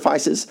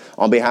sacrifices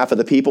on behalf of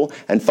the people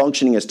and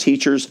functioning as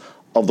teachers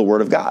of the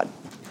Word of God.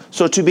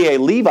 So to be a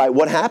Levite,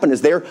 what happened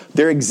is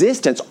their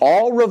existence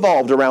all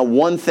revolved around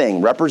one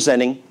thing,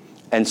 representing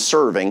and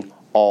serving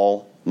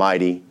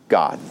Almighty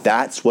God.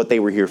 That's what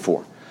they were here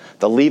for.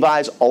 The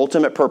Levi's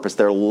ultimate purpose,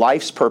 their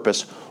life's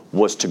purpose,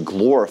 was to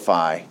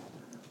glorify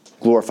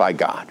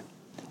God.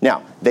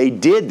 Now, they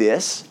did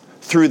this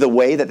through the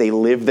way that they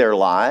lived their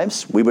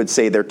lives. We would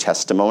say their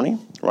testimony,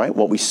 right?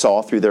 What we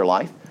saw through their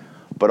life,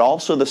 but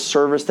also the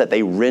service that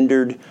they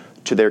rendered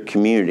to their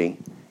community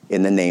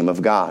in the name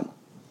of God.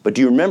 But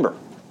do you remember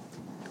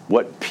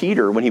what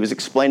Peter, when he was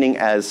explaining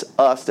as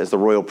the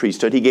royal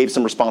priesthood, he gave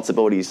some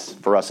responsibilities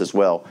for us as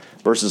well.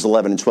 Verses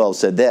 11 and 12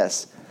 said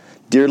this,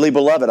 "Dearly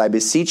beloved, I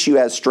beseech you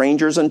as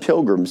strangers and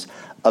pilgrims,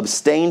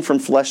 abstain from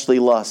fleshly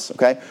lusts."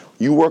 Okay?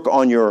 You work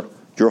on your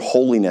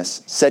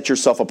holiness. Set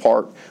yourself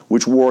apart,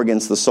 which war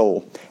against the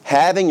soul.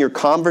 Having your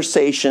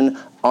conversation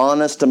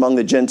honest among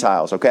the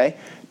Gentiles. Okay?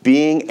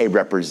 Being a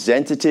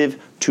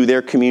representative to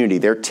their community.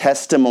 Their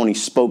testimony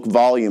spoke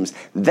volumes.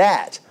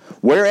 That,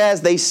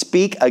 whereas they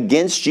speak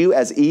against you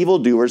as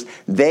evildoers,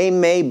 they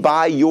may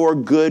by your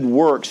good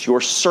works,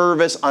 your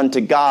service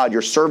unto God,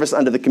 your service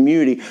unto the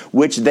community,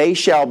 which they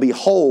shall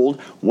behold,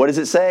 what does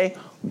it say?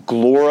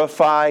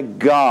 Glorify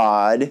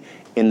God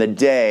in the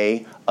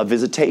day of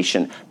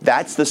visitation.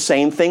 That's the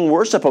same thing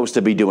we're supposed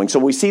to be doing. So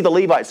we see the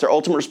Levites, their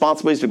ultimate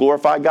responsibility is to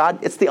glorify God.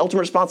 It's the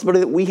ultimate responsibility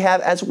that we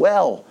have as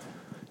well.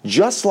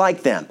 Just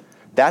like them.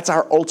 That's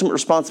our ultimate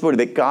responsibility,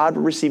 that God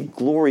will receive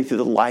glory through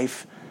the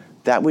life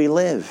that we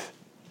live.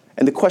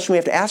 And the question we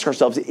have to ask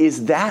ourselves,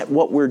 is that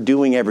what we're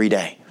doing every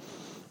day?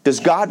 Does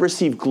God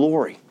receive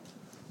glory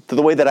through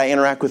the way that I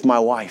interact with my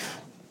wife,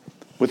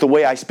 with the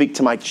way I speak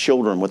to my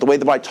children, with the way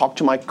that I talk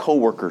to my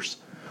coworkers,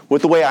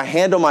 with the way I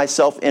handle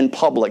myself in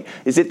public?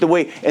 Is it the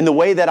way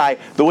that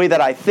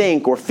I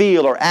think or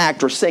feel or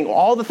act or sing,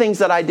 all the things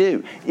that I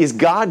do? Is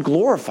God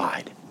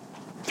glorified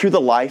through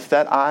the life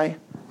that I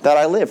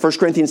live? 1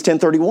 Corinthians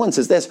 10:31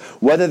 says this,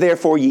 "Whether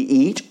therefore ye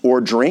eat or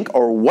drink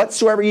or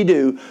whatsoever ye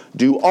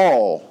do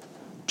all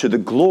to the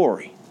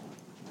glory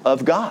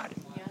of God."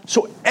 Yeah.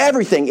 So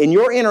everything in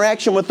your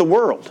interaction with the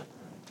world,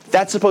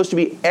 that's supposed to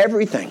be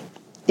everything.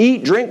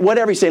 Eat, drink,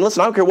 whatever you're saying.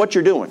 Listen, I don't care what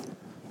you're doing.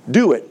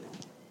 Do it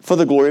for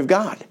the glory of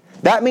God.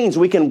 That means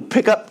we can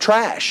pick up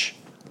trash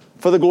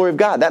for the glory of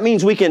God. That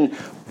means we can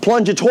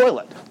plunge a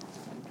toilet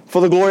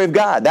for the glory of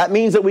God. That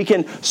means that we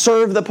can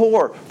serve the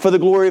poor for the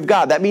glory of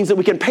God. That means that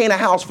we can paint a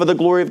house for the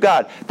glory of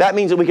God. That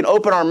means that we can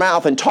open our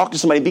mouth and talk to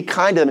somebody, be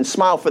kind to them, and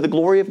smile for the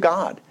glory of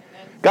God.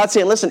 God's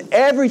saying, listen,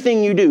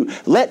 everything you do,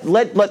 let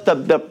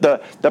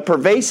the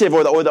pervasive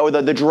or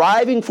the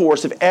driving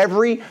force of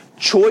every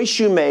choice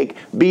you make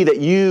be that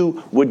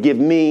you would give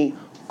me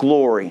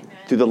glory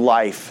through the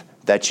life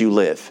that you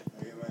live.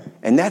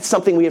 And that's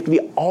something we have to be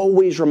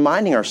always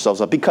reminding ourselves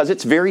of, because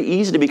it's very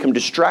easy to become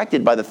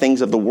distracted by the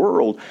things of the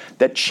world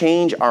that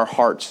change our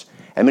hearts.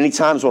 And many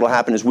times what will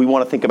happen is we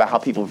want to think about how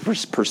people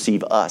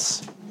perceive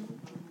us.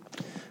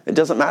 It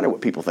doesn't matter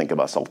what people think of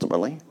us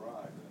ultimately.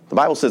 The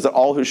Bible says that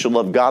all who shall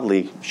love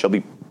godly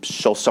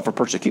shall suffer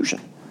persecution.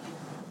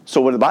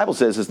 So what the Bible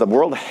says is the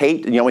world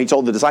when he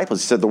told the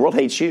disciples, he said, the world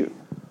hates you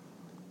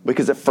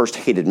because it first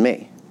hated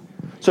me.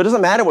 So it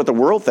doesn't matter what the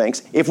world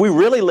thinks. If we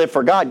really live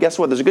for God, guess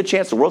what? There's a good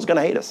chance the world's going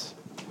to hate us.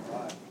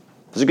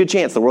 There's a good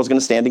chance the world's going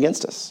to stand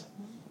against us.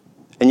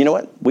 And you know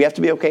what? We have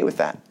to be okay with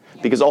that.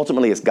 Because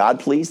ultimately, is God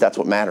pleased? That's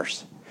what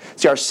matters.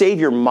 See, our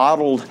Savior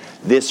modeled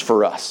this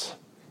for us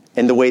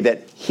in the way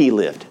that he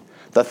lived.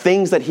 The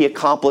things that he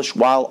accomplished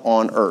while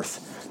on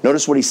earth.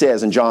 Notice what he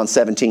says in John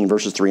 17,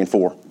 verses 3 and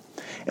 4.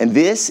 "And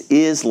this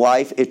is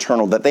life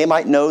eternal, that they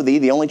might know thee,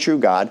 the only true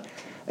God,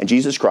 and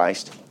Jesus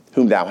Christ,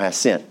 whom thou hast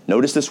sent."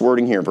 Notice this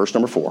wording here, verse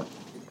number 4.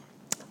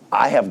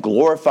 "I have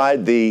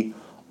glorified thee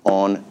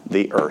on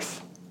the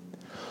earth."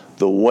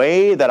 The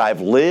way that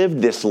I've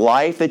lived this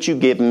life that you've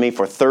given me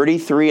for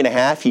 33 and a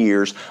half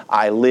years,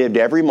 I lived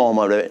every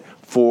moment of it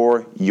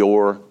for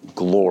your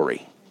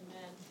glory.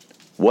 Amen.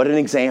 What an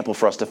example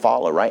for us to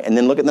follow, right? And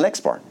then look at the next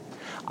part.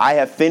 "I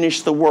have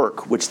finished the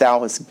work which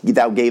thou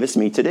gavest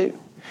me to do."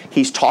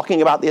 He's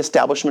talking about the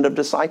establishment of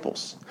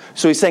disciples.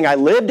 So he's saying, I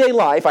lived a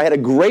life, I had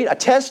a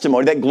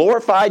testimony that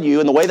glorified you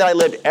in the way that I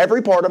lived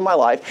every part of my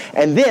life.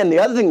 And then the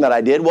other thing that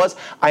I did was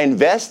I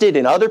invested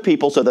in other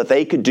people so that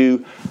they could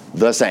do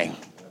the same.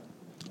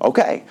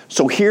 Okay,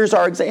 so here's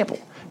our example.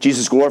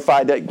 Jesus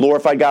glorified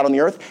God on the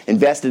earth,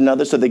 invested in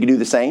others so they could do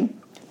the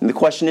same. And the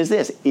question is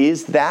this,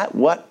 is that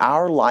what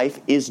our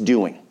life is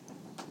doing?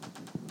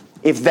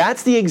 If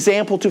that's the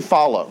example to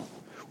follow,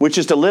 which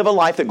is to live a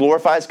life that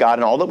glorifies God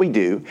in all that we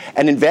do,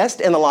 and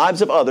invest in the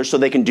lives of others so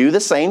they can do the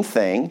same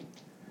thing,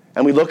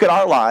 and we look at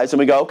our lives and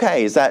we go,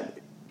 okay, is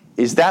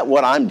that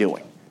what I'm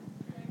doing?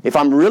 If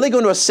I'm really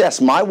going to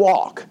assess my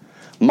walk,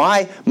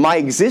 my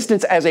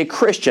existence as a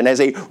Christian,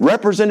 as a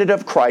representative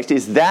of Christ,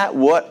 is that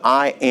what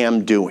I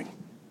am doing?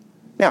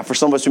 Now, for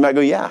some of us, we might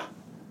go, yeah.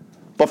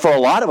 But for a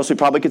lot of us, we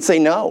probably could say,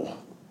 no,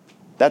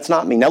 that's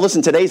not me. Now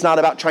listen, today's not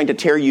about trying to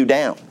tear you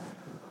down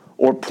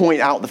or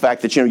point out the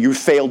fact that, you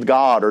failed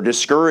God or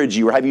discourage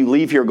you or have you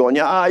leave here going,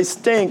 yeah, I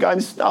stink.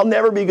 I'll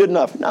never be good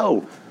enough.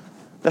 No,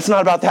 that's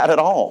not about that at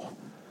all.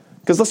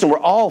 Because listen, we're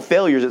all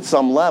failures at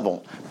some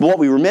level. But what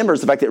we remember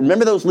is the fact that,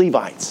 remember those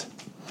Levites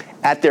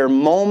at their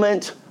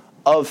moment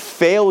of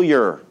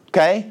failure,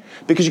 okay?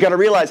 Because you got to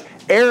realize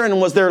Aaron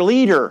was their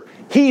leader.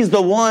 He's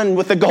the one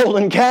with the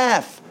golden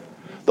calf.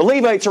 The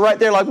Levites are right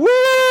there like, woo,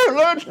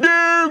 let's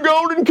do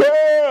golden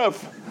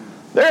calf.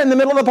 They're in the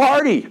middle of the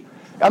party.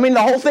 I mean,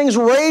 the whole thing's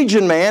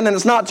raging, man, and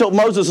it's not till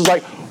Moses is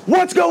like,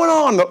 what's going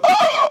on?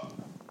 Ah!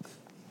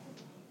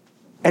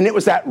 And it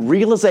was that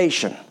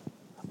realization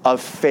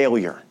of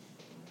failure.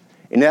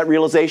 In that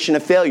realization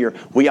of failure,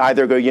 we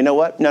either go, you know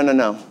what?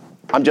 No.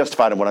 I'm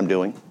justified in what I'm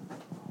doing.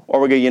 Or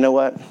we go, you know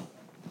what?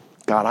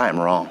 God, I am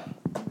wrong.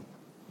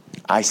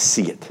 I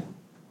see it.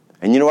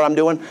 And you know what I'm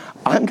doing?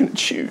 I'm going to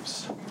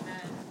choose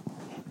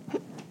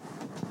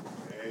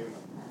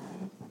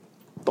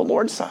the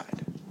Lord's side.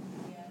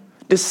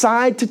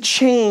 Decide to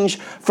change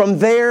from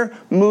there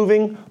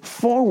moving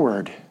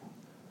forward.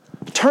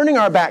 Turning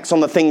our backs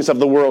on the things of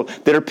the world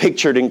that are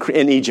pictured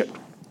in Egypt.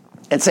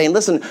 And saying,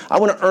 listen, I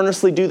want to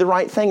earnestly do the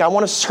right thing. I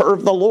want to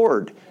serve the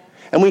Lord.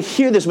 And we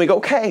hear this and we go,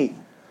 okay,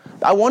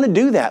 I want to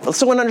do that.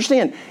 So I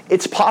understand,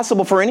 it's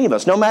possible for any of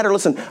us. No matter,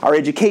 listen, our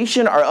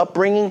education, our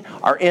upbringing,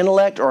 our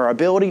intellect, or our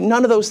ability,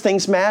 none of those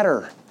things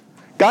matter.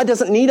 God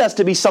doesn't need us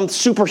to be some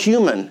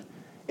superhuman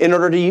in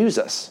order to use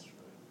us.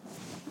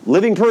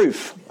 Living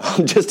proof.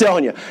 I'm just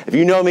telling you. If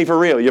you know me for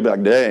real, you'll be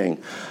like,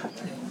 dang.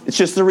 It's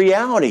just the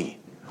reality.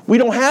 We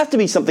don't have to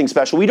be something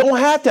special. We don't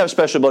have to have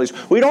special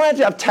abilities. We don't have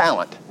to have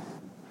talent.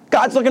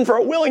 God's looking for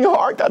a willing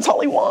heart. That's all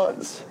He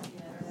wants.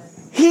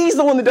 He's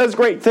the one that does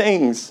great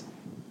things.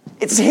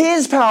 It's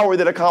His power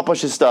that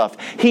accomplishes stuff.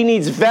 He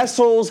needs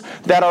vessels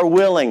that are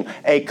willing.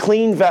 A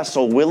clean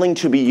vessel willing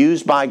to be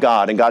used by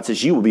God. And God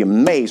says, you will be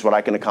amazed what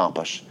I can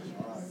accomplish.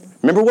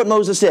 Remember what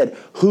Moses said,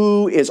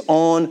 who is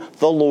on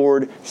the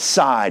Lord's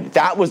side?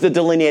 That was the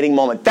delineating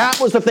moment.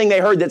 That was the thing they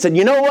heard that said,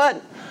 you know what?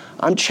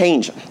 I'm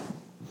changing.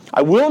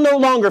 I will no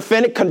longer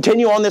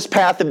continue on this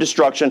path of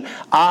destruction.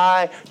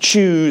 I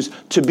choose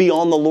to be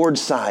on the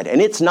Lord's side. And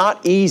it's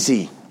not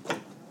easy.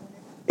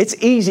 It's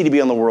easy to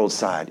be on the world's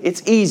side.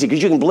 It's easy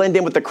because you can blend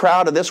in with the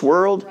crowd of this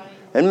world.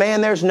 And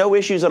man, there's no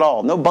issues at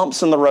all. No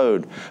bumps in the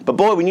road. But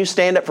boy, when you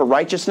stand up for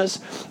righteousness,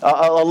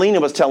 Alina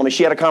was telling me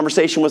she had a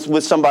conversation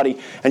with somebody,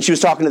 and she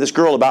was talking to this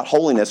girl about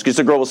holiness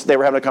because they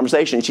were having a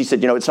conversation, and she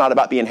said, it's not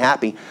about being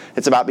happy,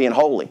 it's about being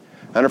holy.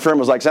 And her friend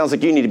was like, sounds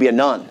like you need to be a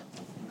nun.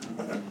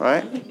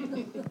 Right?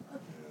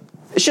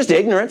 It's just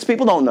ignorance.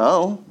 People don't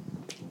know.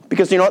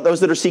 Because you know what? Those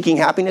that are seeking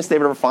happiness, they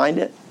never find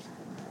it.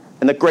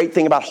 And the great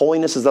thing about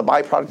holiness is the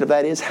byproduct of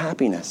that is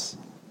happiness.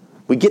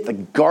 We get the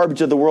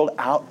garbage of the world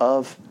out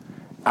of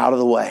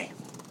the way.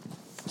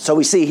 So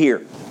we see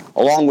here,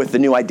 along with the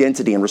new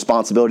identity and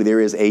responsibility, there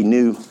is a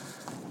new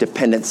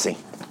dependency.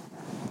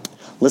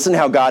 Listen to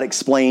how God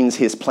explains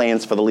His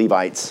plans for the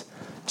Levites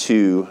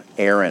to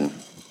Aaron.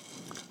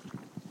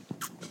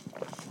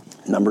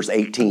 Numbers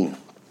 18,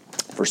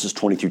 verses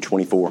 20 through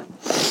 24.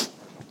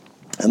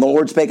 And the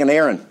Lord spake unto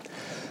Aaron,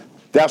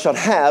 thou shalt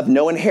have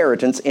no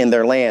inheritance in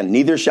their land,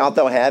 neither shalt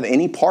thou have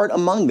any part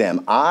among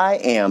them. I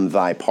am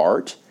thy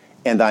part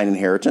and thine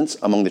inheritance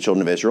among the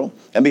children of Israel.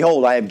 And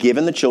behold, I have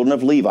given the children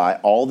of Levi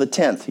all the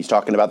tenth. He's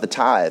talking about the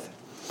tithe.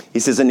 He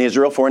says, in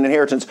Israel for an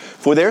inheritance,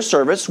 for their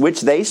service,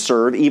 which they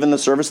serve, even the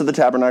service of the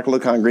tabernacle of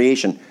the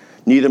congregation.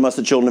 Neither must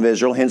the children of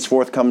Israel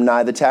henceforth come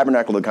nigh the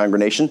tabernacle of the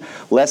congregation,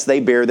 lest they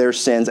bear their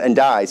sins and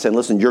die. Saying,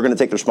 listen, you're going to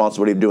take the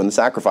responsibility of doing the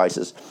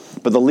sacrifices.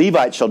 But the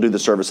Levites shall do the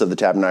service of the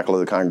tabernacle of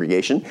the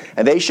congregation,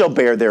 and they shall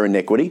bear their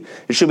iniquity.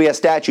 It shall be a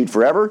statute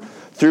forever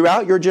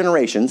throughout your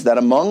generations, that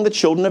among the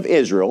children of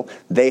Israel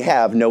they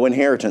have no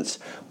inheritance.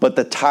 But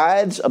the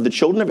tithes of the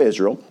children of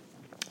Israel,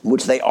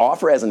 which they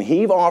offer as an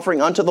heave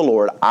offering unto the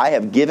Lord, I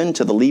have given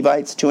to the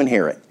Levites to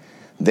inherit.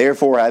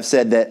 Therefore I have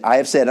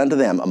said unto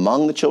them,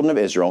 among the children of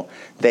Israel,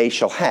 they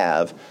shall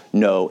have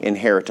no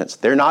inheritance.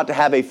 They're not to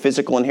have a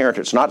physical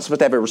inheritance. They're not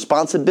supposed to have a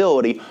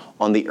responsibility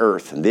on the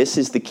earth. And this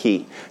is the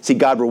key. See,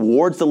 God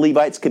rewards the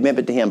Levites'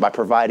 commitment to Him by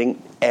providing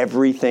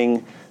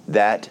everything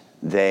that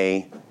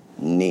they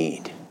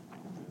need.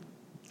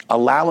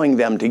 Allowing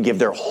them to give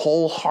their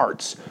whole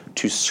hearts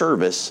to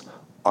service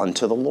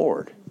unto the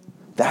Lord.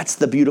 That's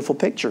the beautiful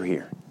picture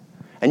here.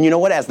 And you know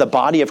what? As the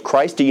body of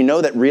Christ, do you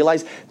know that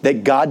realize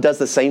that God does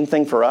the same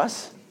thing for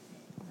us?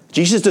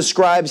 Jesus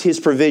describes his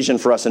provision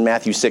for us in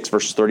Matthew 6,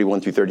 verses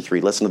 31 through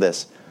 33. Listen to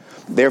this.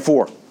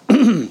 Therefore,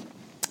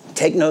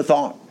 take no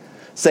thought,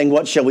 saying,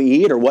 what shall we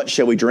eat, or what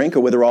shall we drink, or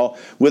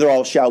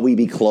withal shall we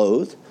be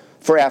clothed?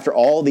 For after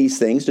all these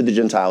things do the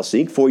Gentiles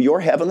seek, for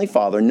your heavenly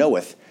Father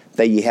knoweth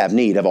that ye have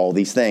need of all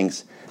these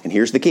things. And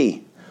here's the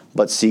key.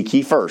 But seek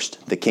ye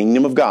first the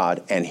kingdom of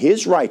God and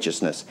his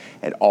righteousness,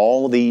 and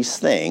all these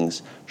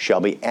things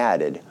shall be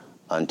added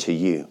unto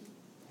you.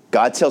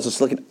 God tells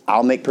us, look,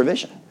 I'll make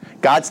provision.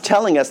 God's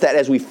telling us that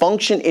as we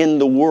function in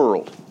the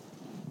world,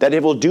 that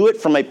it will do it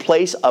from a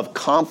place of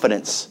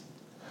confidence,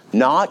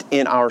 not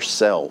in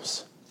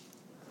ourselves,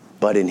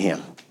 but in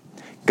him.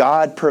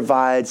 God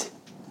provides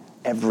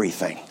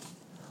everything.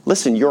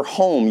 Listen, your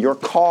home, your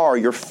car,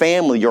 your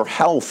family, your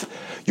health,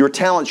 your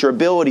talents, your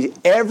abilities,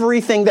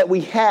 everything that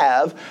we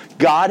have,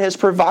 God has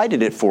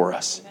provided it for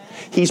us.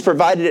 He's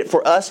provided it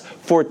for us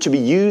for it to be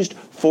used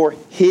for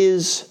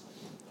His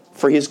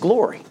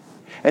glory.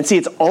 And see,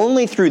 it's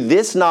only through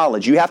this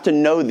knowledge, you have to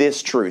know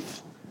this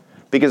truth.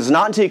 Because it's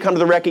not until you come to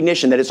the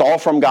recognition that it's all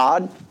from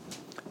God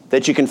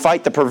that you can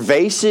fight the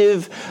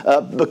pervasive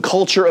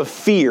culture of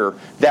fear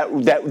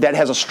that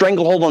has a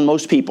stranglehold on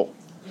most people.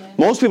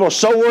 Most people are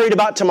so worried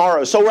about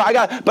tomorrow. So I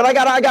got.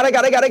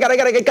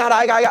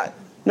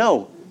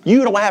 No,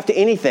 you don't have to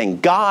anything.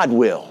 God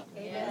will.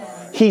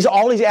 Yes.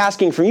 All He's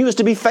asking from you is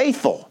to be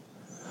faithful.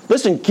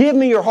 Listen, give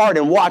me your heart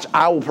and watch,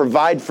 I will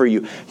provide for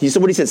you. He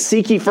said,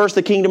 seek ye first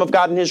the kingdom of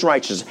God and his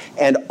righteousness,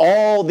 and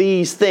all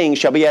these things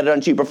shall be added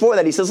unto you. Before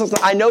that, he says, listen,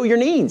 I know your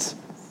needs.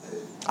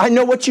 I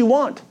know what you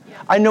want.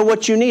 I know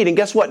what you need. And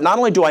guess what? Not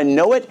only do I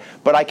know it,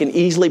 but I can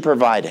easily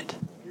provide it.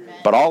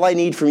 But all I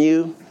need from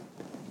you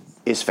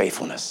is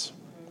faithfulness.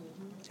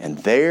 And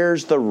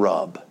there's the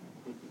rub.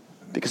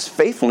 Because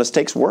faithfulness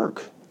takes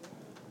work.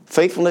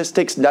 Faithfulness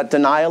takes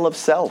denial of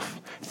self.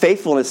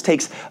 Faithfulness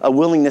takes a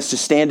willingness to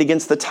stand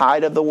against the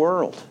tide of the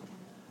world.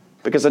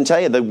 Because I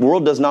tell you, the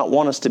world does not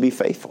want us to be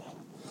faithful.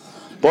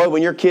 Boy,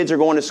 when your kids are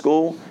going to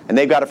school and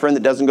they've got a friend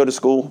that doesn't go to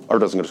school,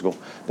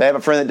 they have a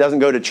friend that doesn't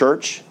go to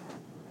church.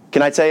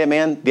 Can I tell you,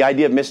 man, the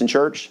idea of missing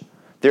church,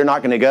 they're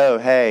not going to go,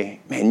 hey,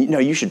 man,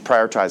 you should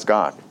prioritize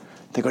God.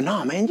 They go,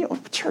 no, man,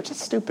 church,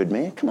 that's stupid,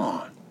 man. Come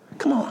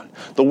on.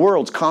 The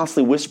world's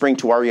constantly whispering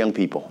to our young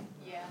people,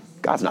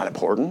 God's not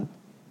important.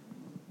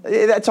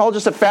 That's all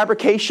just a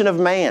fabrication of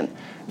man.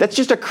 That's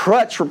just a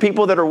crutch for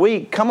people that are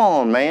weak. Come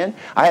on, man.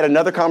 I had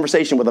another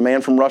conversation with a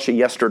man from Russia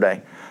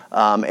yesterday.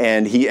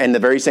 And the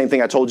very same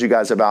thing I told you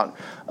guys about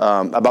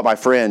my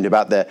friend,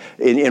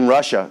 in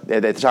Russia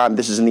at the time,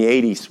 this is in the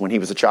 80s when he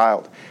was a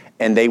child.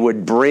 And they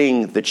would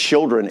bring the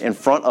children in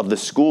front of the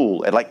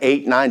school at like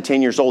 8, 9,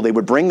 10 years old. They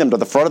would bring them to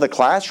the front of the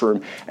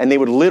classroom, and they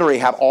would literally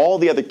have all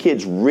the other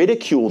kids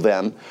ridicule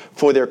them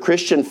for their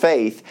Christian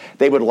faith.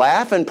 They would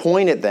laugh and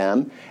point at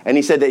them. And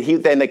he said that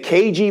then the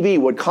KGB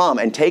would come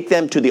and take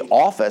them to the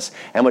office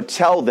and would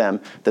tell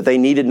them that they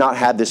needed not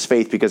have this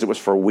faith because it was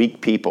for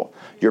weak people.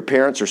 Your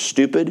parents are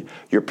stupid,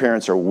 your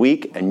parents are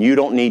weak, and you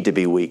don't need to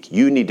be weak.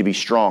 You need to be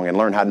strong and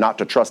learn how not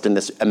to trust in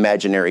this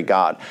imaginary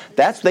God.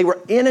 They were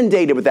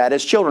inundated with that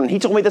as children. He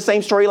told me the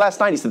same story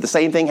last night. He said the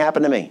same thing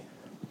happened to me.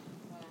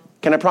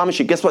 Can I promise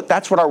you, guess what?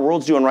 That's what our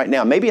world's doing right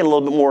now. Maybe in a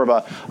little bit more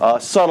of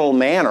a subtle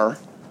manner,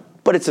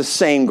 but it's the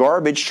same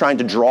garbage trying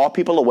to draw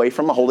people away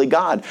from a holy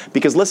God.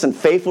 Because listen,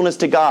 faithfulness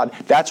to God,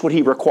 that's what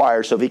He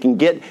requires. So if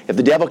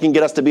the devil can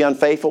get us to be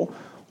unfaithful,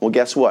 well,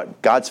 guess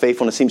what? God's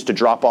faithfulness seems to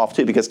drop off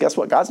too, because guess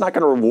what? God's not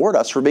going to reward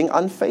us for being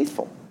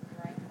unfaithful.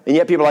 Right. And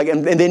yet people are like,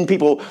 and then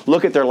people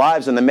look at their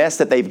lives and the mess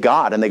that they've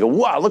got, and they go,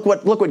 wow, look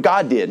what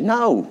God did.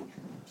 No.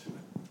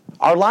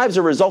 Our lives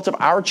are a result of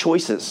our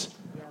choices.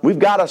 We've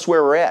got us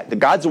where we're at.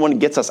 God's the one who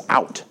gets us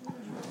out.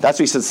 That's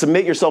what He says,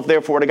 submit yourself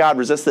therefore to God,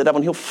 resist the devil,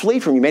 and He'll flee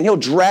from you, man. He'll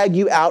drag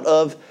you out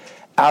of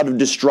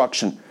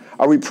destruction.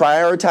 Are we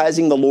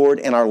prioritizing the Lord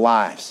in our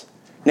lives?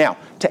 Now,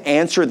 to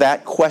answer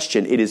that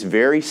question, it is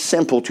very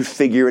simple to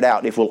figure it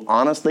out if we'll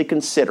honestly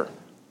consider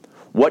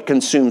what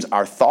consumes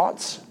our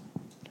thoughts,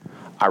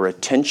 our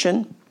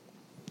attention,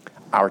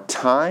 our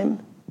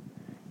time,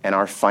 and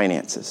our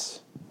finances,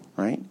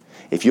 right?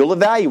 If you'll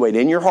evaluate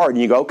in your heart and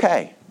you go,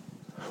 okay,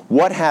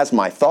 what has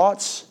my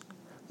thoughts,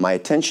 my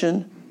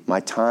attention,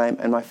 my time,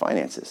 and my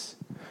finances?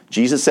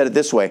 Jesus said it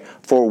this way,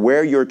 for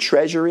where your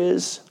treasure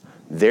is,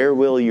 there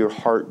will your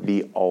heart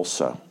be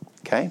also.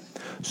 Okay?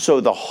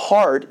 So the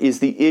heart is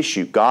the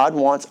issue. God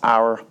wants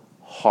our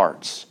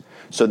hearts.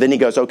 So then He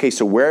goes, okay,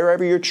 so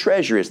wherever your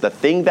treasure is, the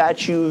thing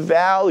that you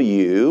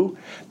value,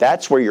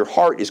 that's where your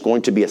heart is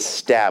going to be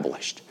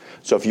established.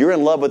 So if you're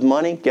in love with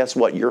money, guess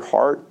what? Your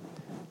heart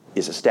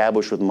is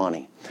established with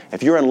money.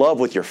 If you're in love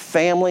with your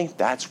family,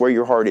 that's where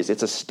your heart is.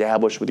 It's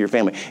established with your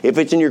family. If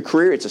it's in your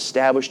career, it's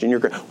established in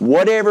your career.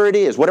 Whatever it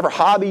is, whatever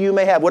hobby you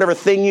may have, whatever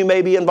thing you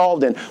may be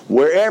involved in,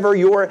 wherever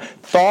your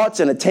thoughts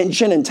and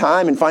attention and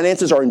time and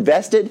finances are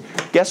invested,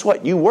 guess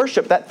what? You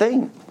worship that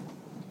thing.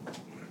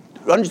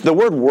 The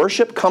word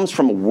worship comes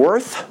from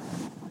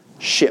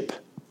worth-ship.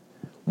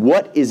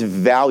 What is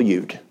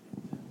valued?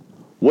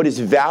 What is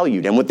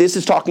valued? And what this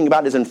is talking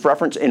about is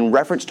in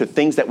reference to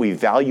things that we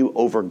value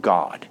over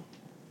God.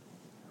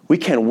 We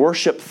can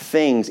worship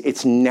things.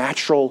 It's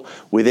natural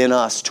within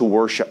us to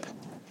worship.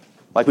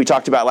 Like we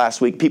talked about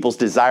last week, people's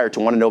desire to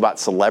want to know about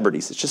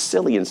celebrities. It's just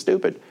silly and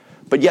stupid.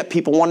 But yet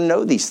people want to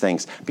know these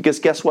things. Because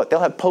guess what? They'll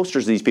have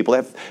posters of these people. They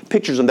have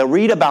pictures of them. They'll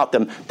read about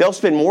them. They'll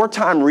spend more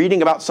time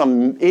reading about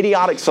some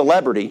idiotic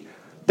celebrity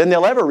than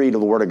they'll ever read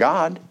of the Word of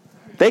God.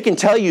 They can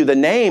tell you the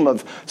name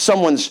of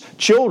someone's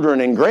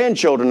children and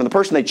grandchildren and the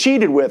person they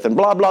cheated with and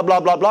blah, blah, blah,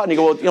 blah, blah. And you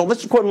go, well,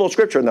 let's quote a little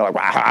scripture. And they're like,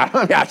 wow,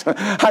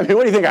 I mean,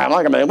 what do you think I'm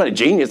like? I'm a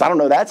genius. I don't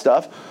know that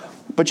stuff.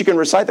 But you can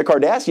recite the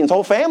Kardashians'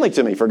 whole family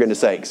to me, for goodness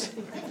sakes.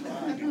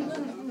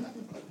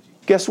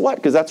 Guess what?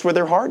 Because that's where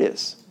their heart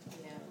is.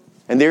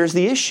 And there's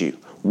the issue.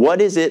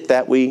 What is it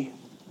that we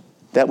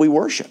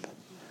worship?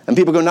 And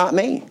people go, not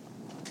me.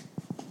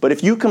 But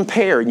if you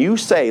compare and you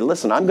say,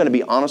 listen, I'm going to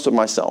be honest with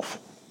myself.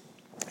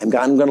 I'm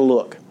going to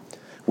look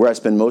where I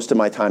spend most of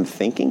my time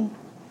thinking,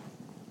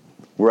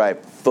 where I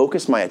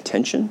focus my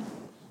attention,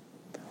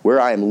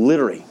 where I am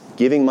literally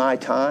giving my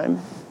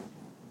time,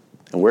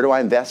 and where do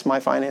I invest my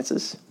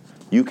finances?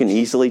 You can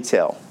easily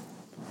tell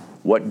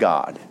what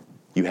God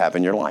you have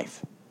in your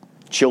life.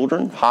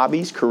 Children,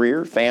 hobbies,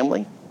 career,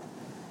 family.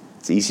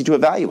 It's easy to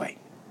evaluate.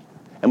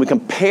 And we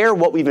compare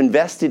what we've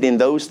invested in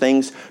those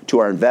things to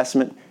our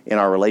investment in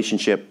our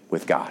relationship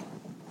with God.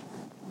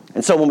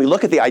 And so when we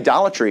look at the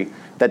idolatry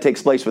that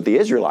takes place with the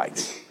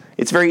Israelites,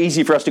 it's very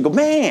easy for us to go,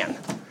 man,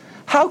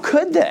 how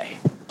could they?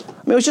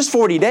 I mean, it was just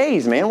 40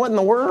 days, man. What in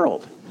the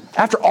world?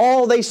 After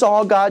all they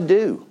saw God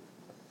do.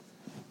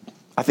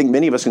 I think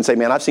many of us can say,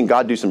 man, I've seen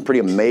God do some pretty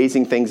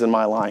amazing things in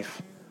my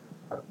life.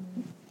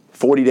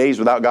 40 days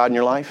without God in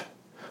your life?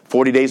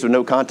 40 days with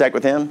no contact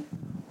with Him?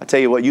 I tell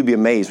you what, you'd be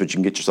amazed what you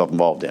can get yourself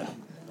involved in.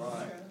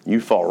 You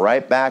fall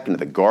right back into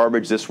the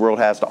garbage this world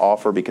has to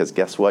offer because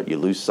guess what? You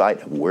lose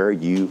sight of where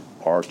you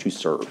are to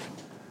serve.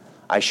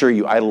 I assure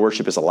you, idol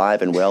worship is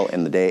alive and well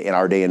in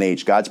our day and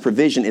age. God's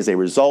provision is a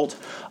result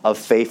of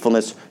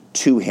faithfulness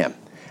to Him.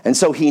 And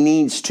so He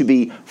needs to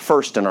be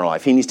first in our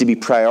life. He needs to be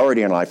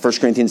priority in our life. 1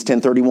 Corinthians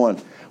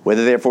 10:31.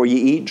 Whether therefore you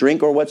eat,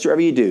 drink, or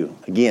whatsoever you do,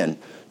 again,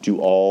 do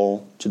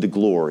all to the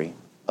glory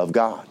of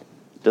God.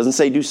 It doesn't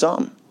say do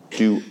some.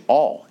 Do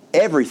all.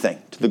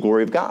 Everything to the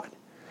glory of God.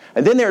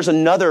 And then there's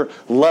another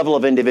level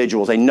of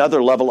individuals,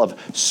 another level of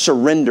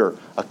surrender,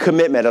 a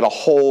commitment at a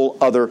whole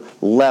other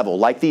level,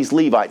 like these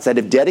Levites that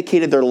have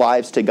dedicated their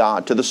lives to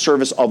God, to the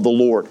service of the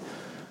Lord.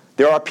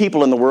 There are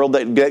people in the world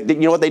that you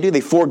know what they do?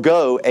 They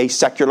forego a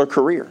secular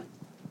career.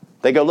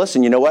 They go,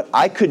 listen, you know what?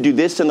 I could do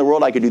this in the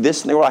world. I could do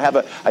this in the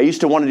world. I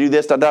used to want to do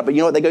this, but you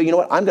know what? They go, you know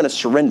what? I'm going to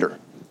surrender.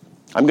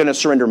 I'm going to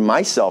surrender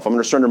myself. I'm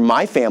going to surrender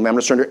my family. I'm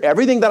going to surrender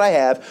everything that I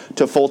have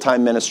to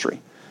full-time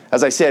ministry.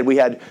 As I said, we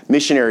had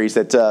missionaries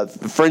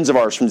friends of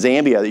ours from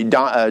Zambia,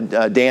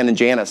 Dan and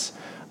Janice,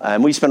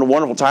 and we spent a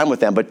wonderful time with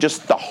them. But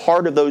just the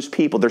heart of those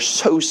people, they're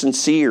so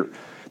sincere.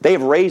 They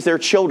have raised their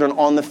children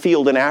on the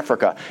field in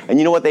Africa. And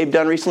you know what they've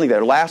done recently?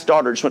 Their last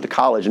daughter just went to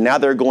college, and now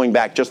they're going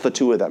back, just the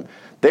two of them.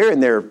 They're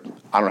in their,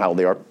 I don't know how old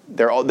they are.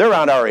 They're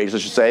around our age,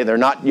 let's just say. They're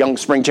not young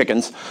spring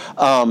chickens.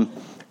 And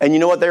you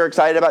know what they're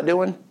excited about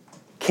doing?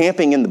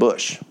 Camping in the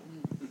bush.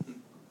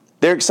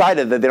 They're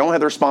excited that they don't have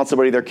the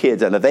responsibility of their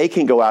kids and that they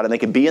can go out and they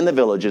can be in the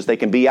villages. They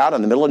can be out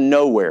in the middle of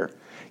nowhere,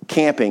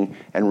 camping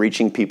and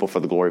reaching people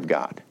for the glory of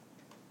God.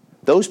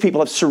 Those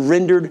people have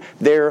surrendered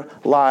their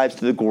lives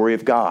to the glory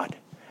of God.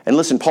 And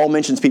listen, Paul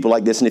mentions people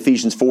like this in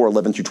Ephesians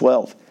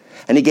 4:11-12.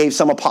 And he gave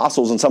some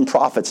apostles and some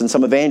prophets and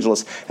some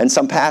evangelists and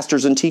some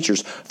pastors and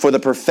teachers for the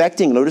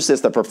perfecting, notice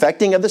this, the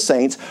perfecting of the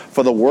saints,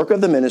 for the work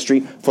of the ministry,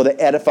 for the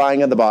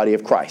edifying of the body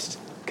of Christ.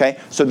 Okay,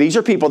 so these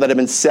are people that have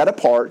been set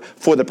apart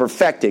for the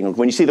perfecting.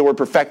 When you see the word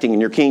perfecting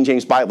in your King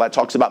James Bible, that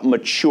talks about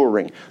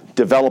maturing,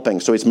 developing.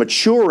 So it's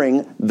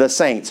maturing the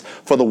saints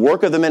for the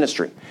work of the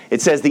ministry.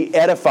 It says the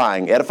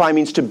edifying. Edify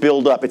means to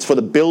build up. It's for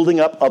the building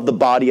up of the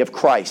body of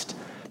Christ.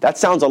 That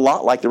sounds a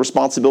lot like the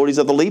responsibilities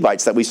of the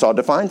Levites that we saw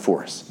defined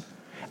for us.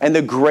 And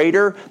the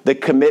greater the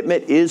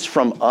commitment is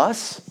from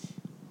us,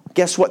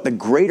 guess what? The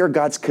greater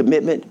God's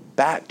commitment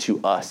back to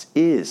us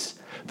is.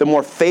 The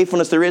more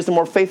faithfulness there is, the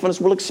more faithfulness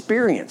we'll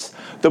experience.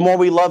 The more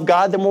we love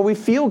God, the more we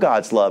feel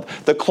God's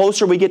love. The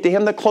closer we get to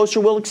Him, the closer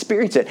we'll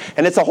experience it.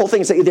 And it's a whole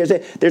thing.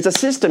 There's a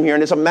system here,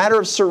 and it's a matter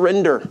of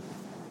surrender,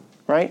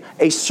 right?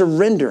 A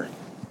surrender.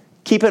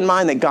 Keep in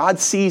mind that God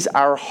sees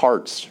our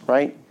hearts,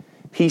 right?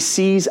 He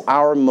sees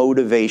our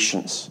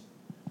motivations.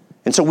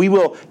 And so we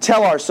will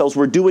tell ourselves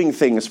we're doing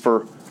things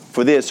for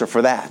this or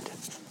for that.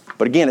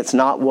 But again, it's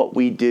not what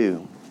we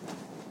do,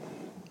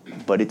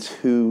 but it's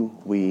who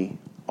we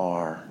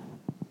are.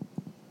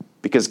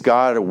 Because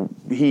God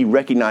he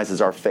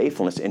recognizes our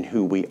faithfulness in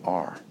who we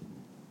are,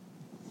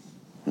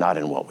 not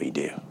in what we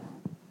do.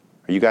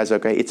 Are you guys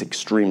okay? It's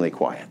extremely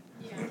quiet.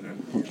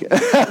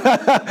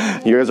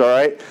 Yeah. You guys all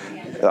right?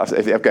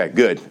 Yeah. Okay,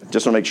 good.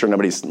 Just want to make sure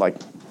nobody's like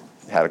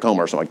had a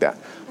coma or something like that.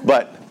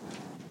 But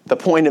the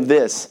point of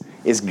this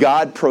is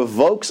God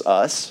provokes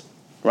us,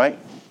 right,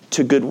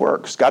 to good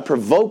works. God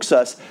provokes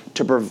us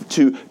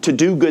to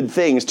do good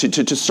things,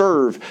 to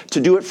serve, to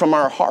do it from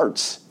our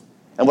hearts.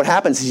 And what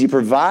happens is he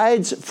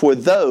provides for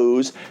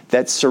those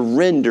that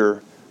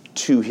surrender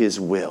to his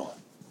will.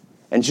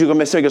 And you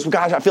goes, well,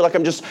 gosh, I feel like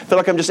I'm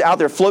just out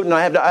there floating.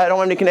 I don't have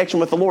any connection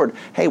with the Lord.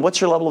 Hey,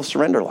 what's your level of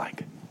surrender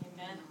like?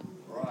 Amen.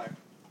 Right.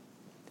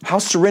 How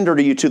surrendered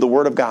are you to the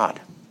Word of God?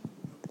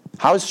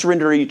 How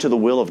surrendered are you to the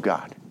will of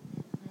God?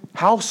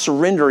 How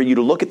surrendered are you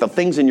to look at the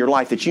things in your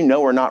life that you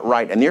know are not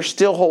right and you're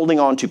still holding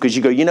on to because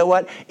you go, you know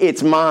what?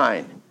 It's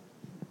mine.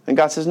 And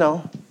God says,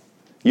 no,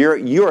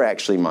 you're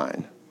actually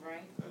mine.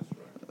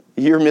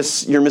 You're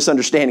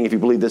misunderstanding if you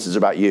believe this is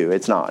about you.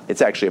 It's not.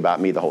 It's actually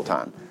about me the whole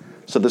time.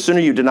 So the sooner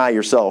you deny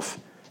yourself,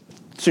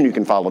 the sooner you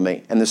can follow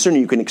me. And the sooner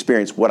you can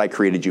experience what I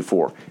created you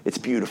for. It's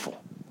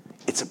beautiful.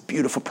 It's a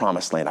beautiful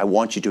promised land. I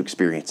want you to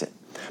experience it.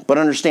 But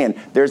understand,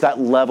 there's that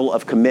level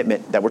of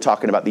commitment that we're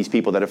talking about, these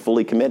people that are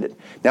fully committed.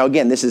 Now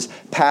again, this is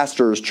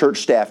pastors, church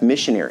staff,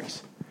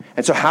 missionaries.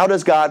 And so how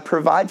does God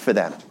provide for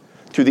them?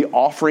 Through the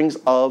offerings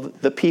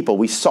of the people.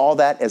 We saw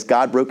that as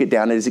God broke it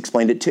down and has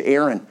explained it to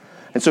Aaron.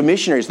 And so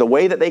missionaries, the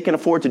way that they can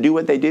afford to do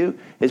what they do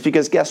is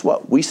because guess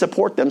what? We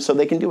support them so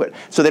they can do it.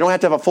 So they don't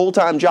have to have a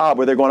full-time job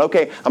where they're going,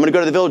 okay, I'm going to go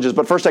to the villages,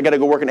 but first I got to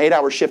go work an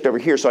 8-hour shift over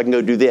here so I can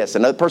go do this.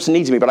 Another person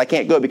needs me, but I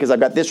can't go because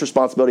I've got this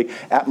responsibility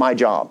at my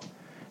job.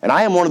 And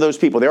I am one of those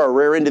people. There are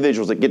rare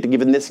individuals that get to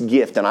given this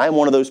gift, and I am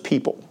one of those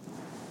people.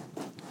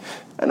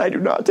 And I do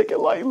not take it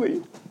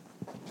lightly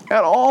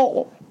at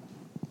all.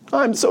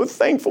 I'm so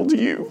thankful to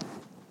you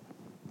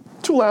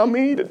to allow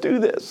me to do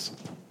this.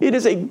 It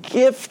is a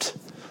gift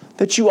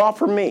that you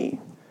offer me.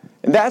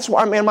 And that's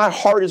why, man, my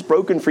heart is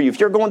broken for you.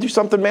 If you're going through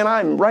something, man,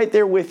 I'm right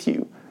there with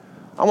you.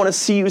 I want to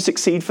see you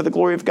succeed for the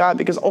glory of God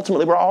because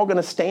ultimately we're all going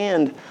to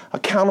stand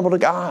accountable to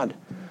God.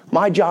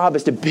 My job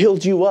is to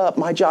build you up.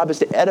 My job is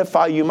to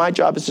edify you. My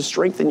job is to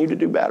strengthen you to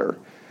do better.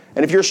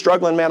 And if you're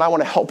struggling, man, I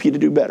want to help you to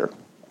do better.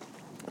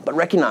 But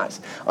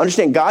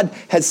understand, God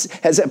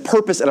has a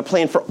purpose and a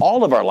plan for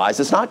all of our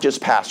lives. It's not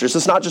just pastors.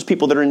 It's not just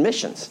people that are in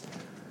missions.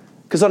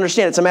 Because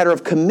understand, it's a matter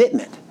of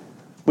commitment.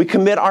 We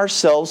commit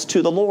ourselves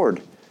to the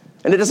Lord.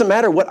 And it doesn't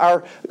matter what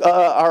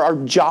our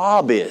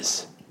job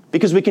is,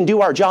 because we can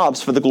do our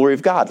jobs for the glory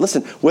of God.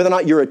 Listen, whether or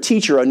not you're a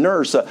teacher, a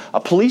nurse, a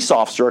police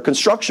officer, a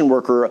construction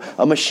worker,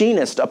 a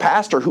machinist, a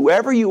pastor,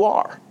 whoever you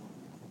are,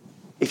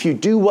 if you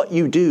do what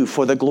you do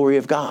for the glory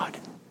of God,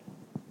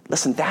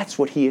 listen, that's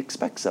what he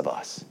expects of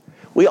us.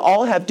 We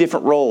all have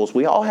different roles.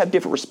 We all have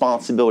different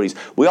responsibilities.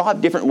 We all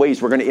have different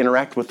ways we're going to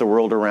interact with the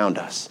world around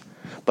us.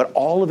 But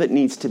all of it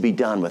needs to be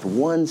done with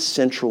one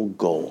central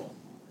goal,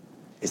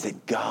 is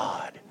that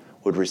God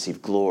would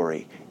receive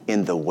glory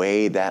in the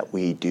way that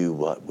we do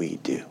what we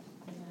do.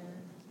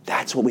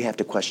 That's what we have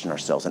to question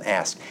ourselves and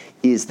ask,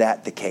 is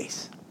that the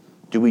case?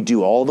 Do we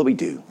do all that we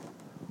do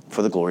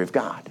for the glory of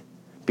God?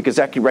 Because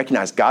I can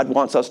recognize God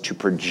wants us to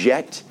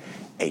project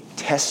a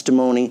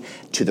testimony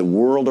to the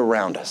world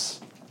around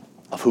us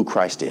of who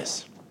Christ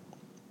is.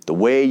 The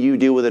way you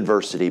deal with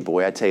adversity,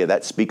 boy, I tell you,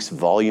 that speaks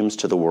volumes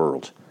to the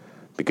world.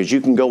 Because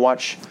you can go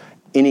watch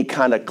any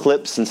kind of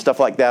clips and stuff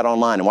like that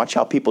online and watch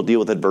how people deal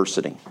with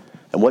adversity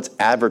and what's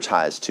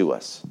advertised to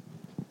us.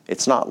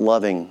 It's not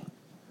loving,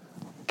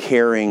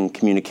 caring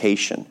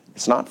communication.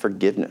 It's not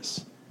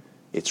forgiveness.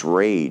 It's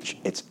rage.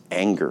 It's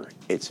anger.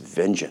 It's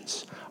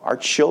vengeance. Our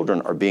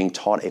children are being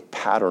taught a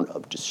pattern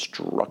of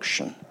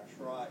destruction. That's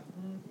right.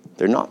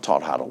 They're not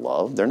taught how to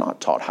love. They're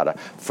not taught how to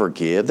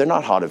forgive. They're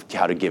not taught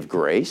how to give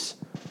grace.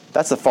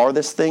 That's the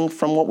farthest thing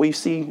from what we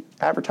see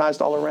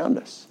advertised all around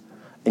us.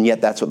 And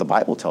yet that's what the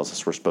Bible tells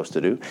us we're supposed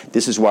to do.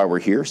 This is why we're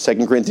here.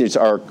 Colossians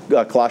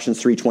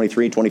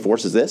 3:23 and 24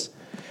 says this.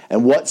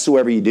 And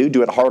whatsoever you do,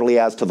 do it heartily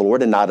as to the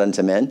Lord and not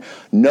unto men,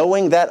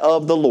 knowing that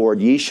of the Lord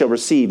ye shall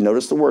receive,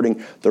 notice the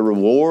wording, the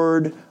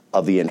reward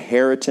of the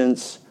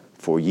inheritance,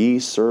 for ye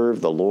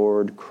serve the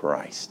Lord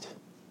Christ.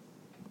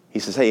 He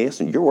says, hey,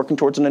 listen, you're working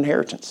towards an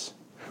inheritance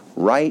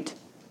right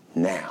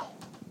now.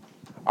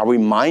 Are we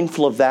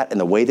mindful of that in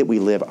the way that we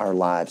live our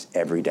lives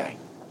every day?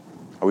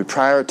 Are we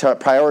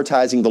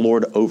prioritizing the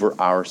Lord over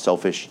our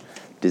selfish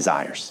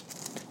desires?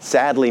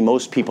 Sadly,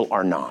 most people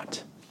are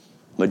not.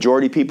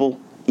 Majority of people,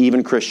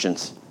 even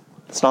Christians,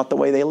 it's not the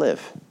way they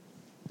live.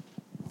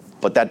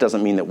 But that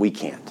doesn't mean that we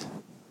can't,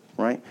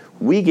 right?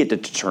 We get to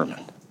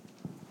determine.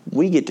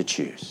 We get to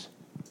choose.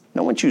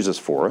 No one chooses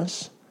for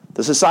us.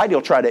 The society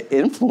will try to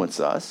influence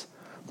us,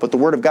 but the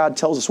Word of God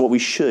tells us what we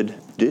should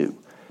do.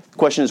 The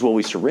question is, will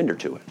we surrender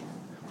to it?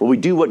 Will we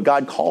do what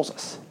God calls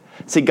us?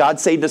 See, God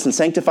saved us and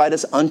sanctified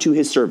us unto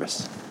his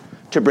service,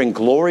 to bring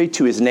glory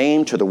to his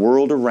name to the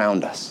world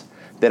around us,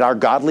 that our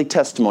godly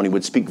testimony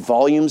would speak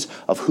volumes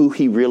of who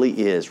he really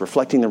is,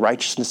 reflecting the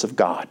righteousness of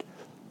God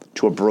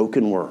to a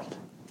broken world.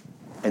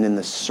 and in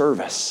the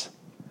service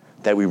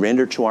that we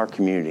render to our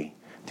community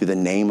through the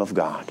name of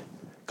God.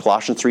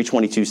 Colossians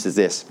 3:22 says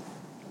this,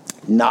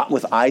 not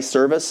with eye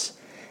service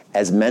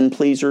as men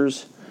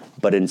pleasers,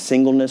 but in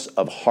singleness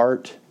of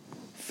heart,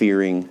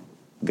 fearing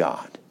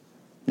God.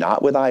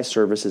 Not with eye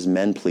service as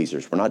men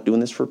pleasers. We're not doing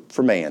this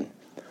for man,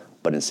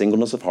 but in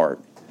singleness of heart,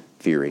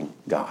 fearing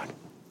God.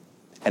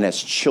 And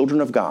as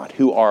children of God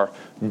who are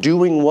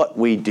doing what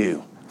we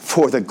do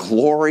for the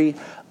glory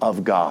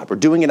of God, we're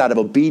doing it out of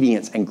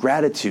obedience and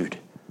gratitude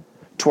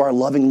to our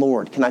loving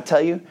Lord. Can I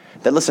tell you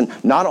that, listen,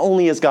 not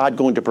only is God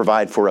going to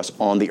provide for us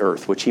on the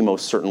earth, which he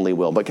most certainly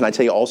will, but can I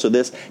tell you also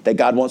this, that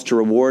God wants to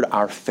reward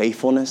our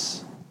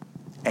faithfulness,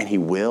 and he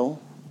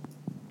will,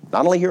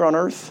 not only here on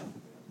earth,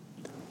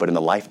 but in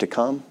the life to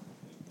come,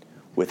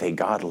 with a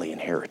godly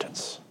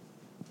inheritance.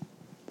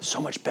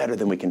 So much better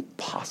than we can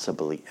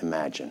possibly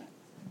imagine.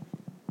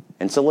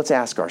 And so let's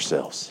ask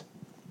ourselves,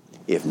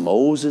 if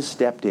Moses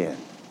stepped in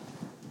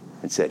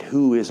and said,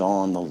 who is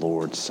on the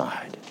Lord's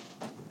side?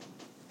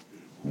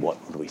 What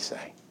would we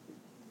say?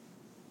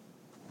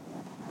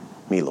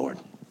 Me, Lord.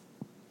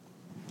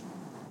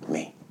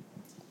 Me.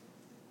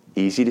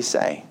 Easy to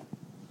say,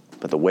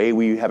 but the way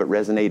we have it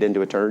resonate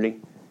into eternity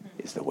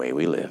is the way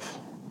we live.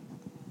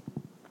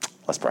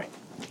 Let's pray.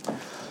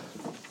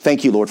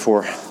 Thank you, Lord,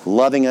 for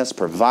loving us,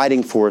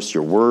 providing for us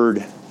your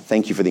word.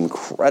 Thank you for the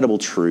incredible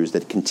truths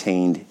that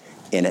contained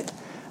in it.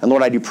 And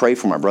Lord, I do pray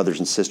for my brothers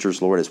and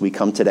sisters, Lord, as we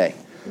come today.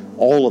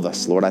 All of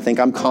us, Lord, I think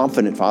I'm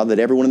confident, Father,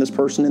 that everyone in this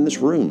person in this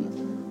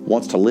room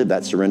wants to live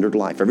that surrendered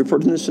life. Every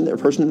person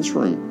in this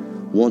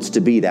room wants to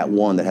be that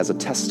one that has a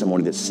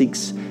testimony that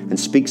seeks and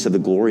speaks of the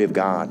glory of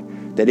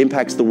God, that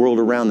impacts the world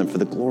around them for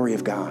the glory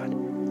of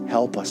God.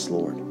 Help us,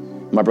 Lord.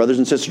 My brothers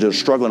and sisters are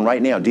struggling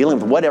right now, dealing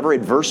with whatever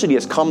adversity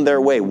has come their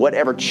way,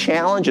 whatever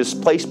challenge is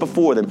placed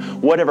before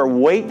them, whatever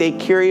weight they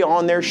carry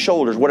on their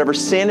shoulders, whatever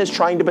sin is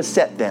trying to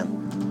beset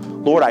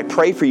them. Lord, I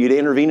pray for you to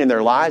intervene in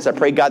their lives. I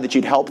pray, God, that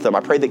you'd help them.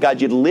 I pray that,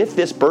 God, you'd lift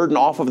this burden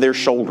off of their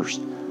shoulders.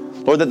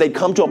 Lord, that they'd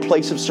come to a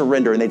place of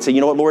surrender and they'd say,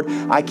 you know what, Lord,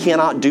 I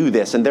cannot do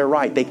this. And they're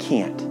right, they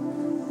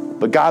can't.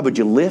 But God, would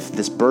you lift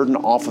this burden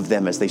off of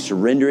them as they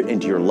surrender it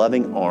into your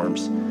loving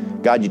arms?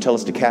 God, you tell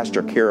us to cast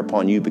our care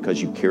upon you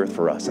because you careth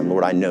for us. And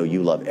Lord, I know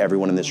you love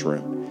everyone in this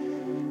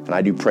room. And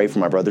I do pray for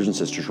my brothers and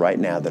sisters right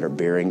now that are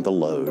bearing the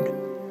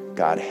load.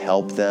 God,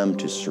 help them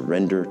to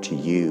surrender to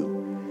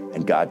you.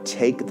 And God,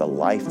 take the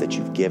life that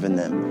you've given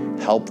them.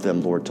 Help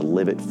them, Lord, to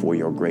live it for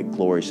your great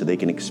glory so they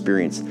can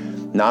experience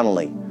not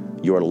only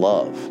your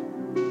love,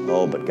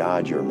 but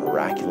God, your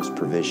miraculous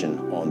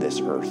provision on this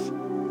earth.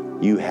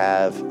 You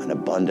have an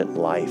abundant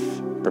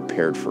life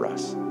prepared for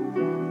us.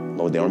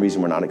 Lord, the only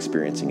reason we're not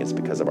experiencing it is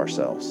because of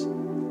ourselves.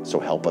 So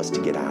help us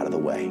to get out of the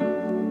way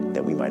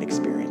that we might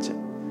experience it.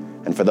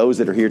 And for those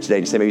that are here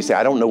today, maybe say,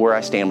 I don't know where I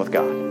stand with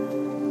God.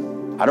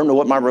 I don't know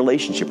what my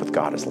relationship with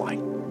God is like.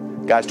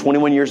 Guys,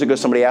 21 years ago,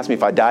 somebody asked me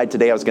if I died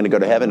today, I was going to go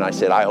to heaven. And I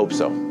said, I hope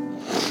so.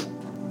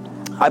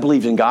 I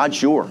believed in God,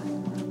 sure.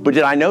 But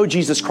did I know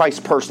Jesus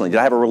Christ personally? Did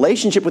I have a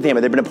relationship with him?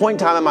 Had there been a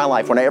point in time in my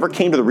life when I ever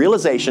came to the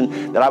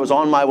realization that I was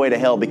on my way to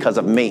hell because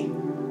of me?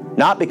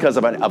 Not because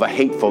of a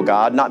hateful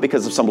God, not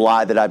because of some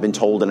lie that I've been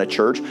told in a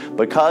church,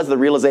 because the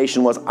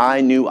realization was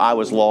I knew I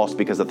was lost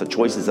because of the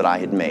choices that I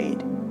had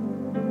made.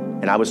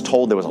 And I was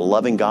told there was a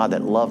loving God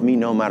that loved me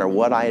no matter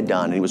what I had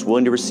done, and he was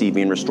willing to receive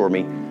me and restore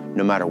me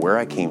no matter where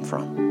I came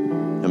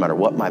from, no matter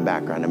what my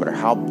background, no matter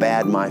how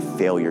bad my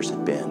failures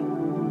had been.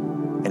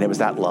 And it was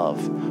that love.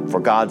 For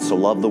God so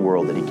loved the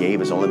world that he gave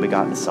his only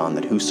begotten Son,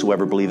 that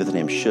whosoever believeth in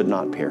him should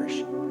not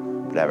perish,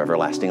 but have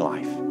everlasting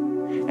life.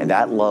 And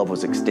that love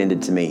was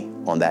extended to me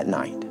on that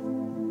night.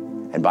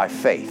 And by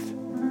faith,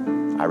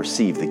 I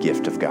received the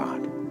gift of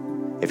God.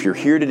 If you're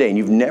here today and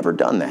you've never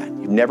done that,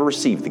 you've never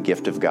received the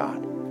gift of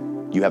God,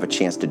 you have a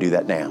chance to do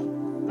that now.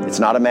 It's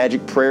not a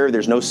magic prayer.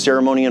 There's no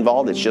ceremony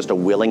involved. It's just a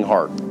willing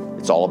heart.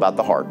 It's all about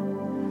the heart.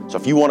 So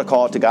if you want to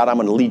call it to God, I'm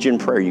going to lead you in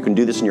prayer. You can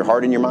do this in your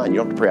heart and your mind. You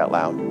don't have to pray out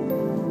loud.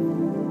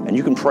 And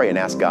you can pray and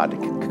ask God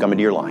to come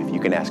into your life. You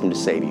can ask him to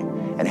save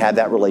you and have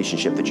that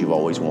relationship that you've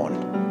always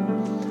wanted.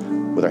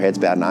 With our heads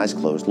bowed and eyes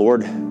closed,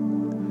 Lord,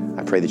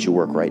 I pray that you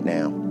work right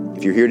now.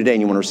 If you're here today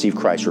and you want to receive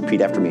Christ,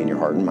 repeat after me in your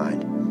heart and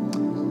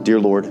mind. Dear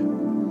Lord,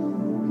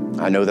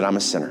 I know that I'm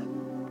a sinner,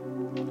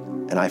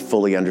 and I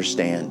fully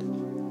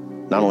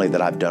understand not only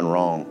that I've done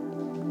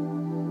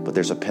wrong, but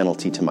there's a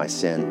penalty to my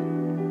sin,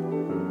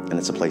 and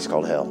it's a place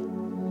called hell.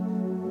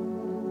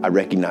 I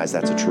recognize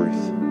that's a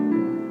truth.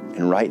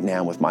 And right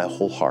now, with my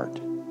whole heart,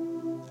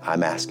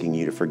 I'm asking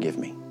you to forgive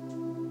me,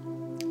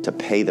 to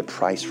pay the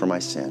price for my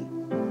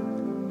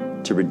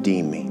sin, to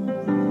redeem me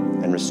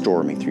and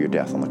restore me through your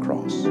death on the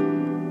cross,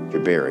 your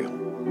burial,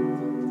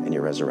 and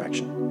your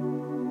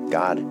resurrection.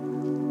 God,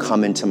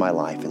 come into my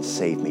life and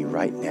save me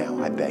right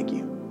now, I beg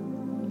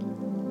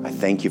you. I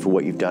thank you for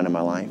what you've done in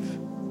my life.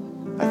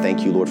 I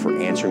thank you, Lord, for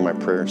answering my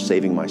prayer,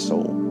 saving my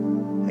soul.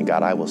 And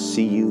God, I will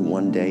see you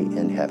one day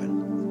in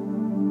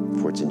heaven.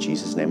 For it's in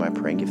Jesus' name I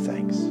pray and give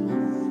thanks.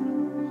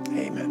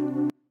 Amen.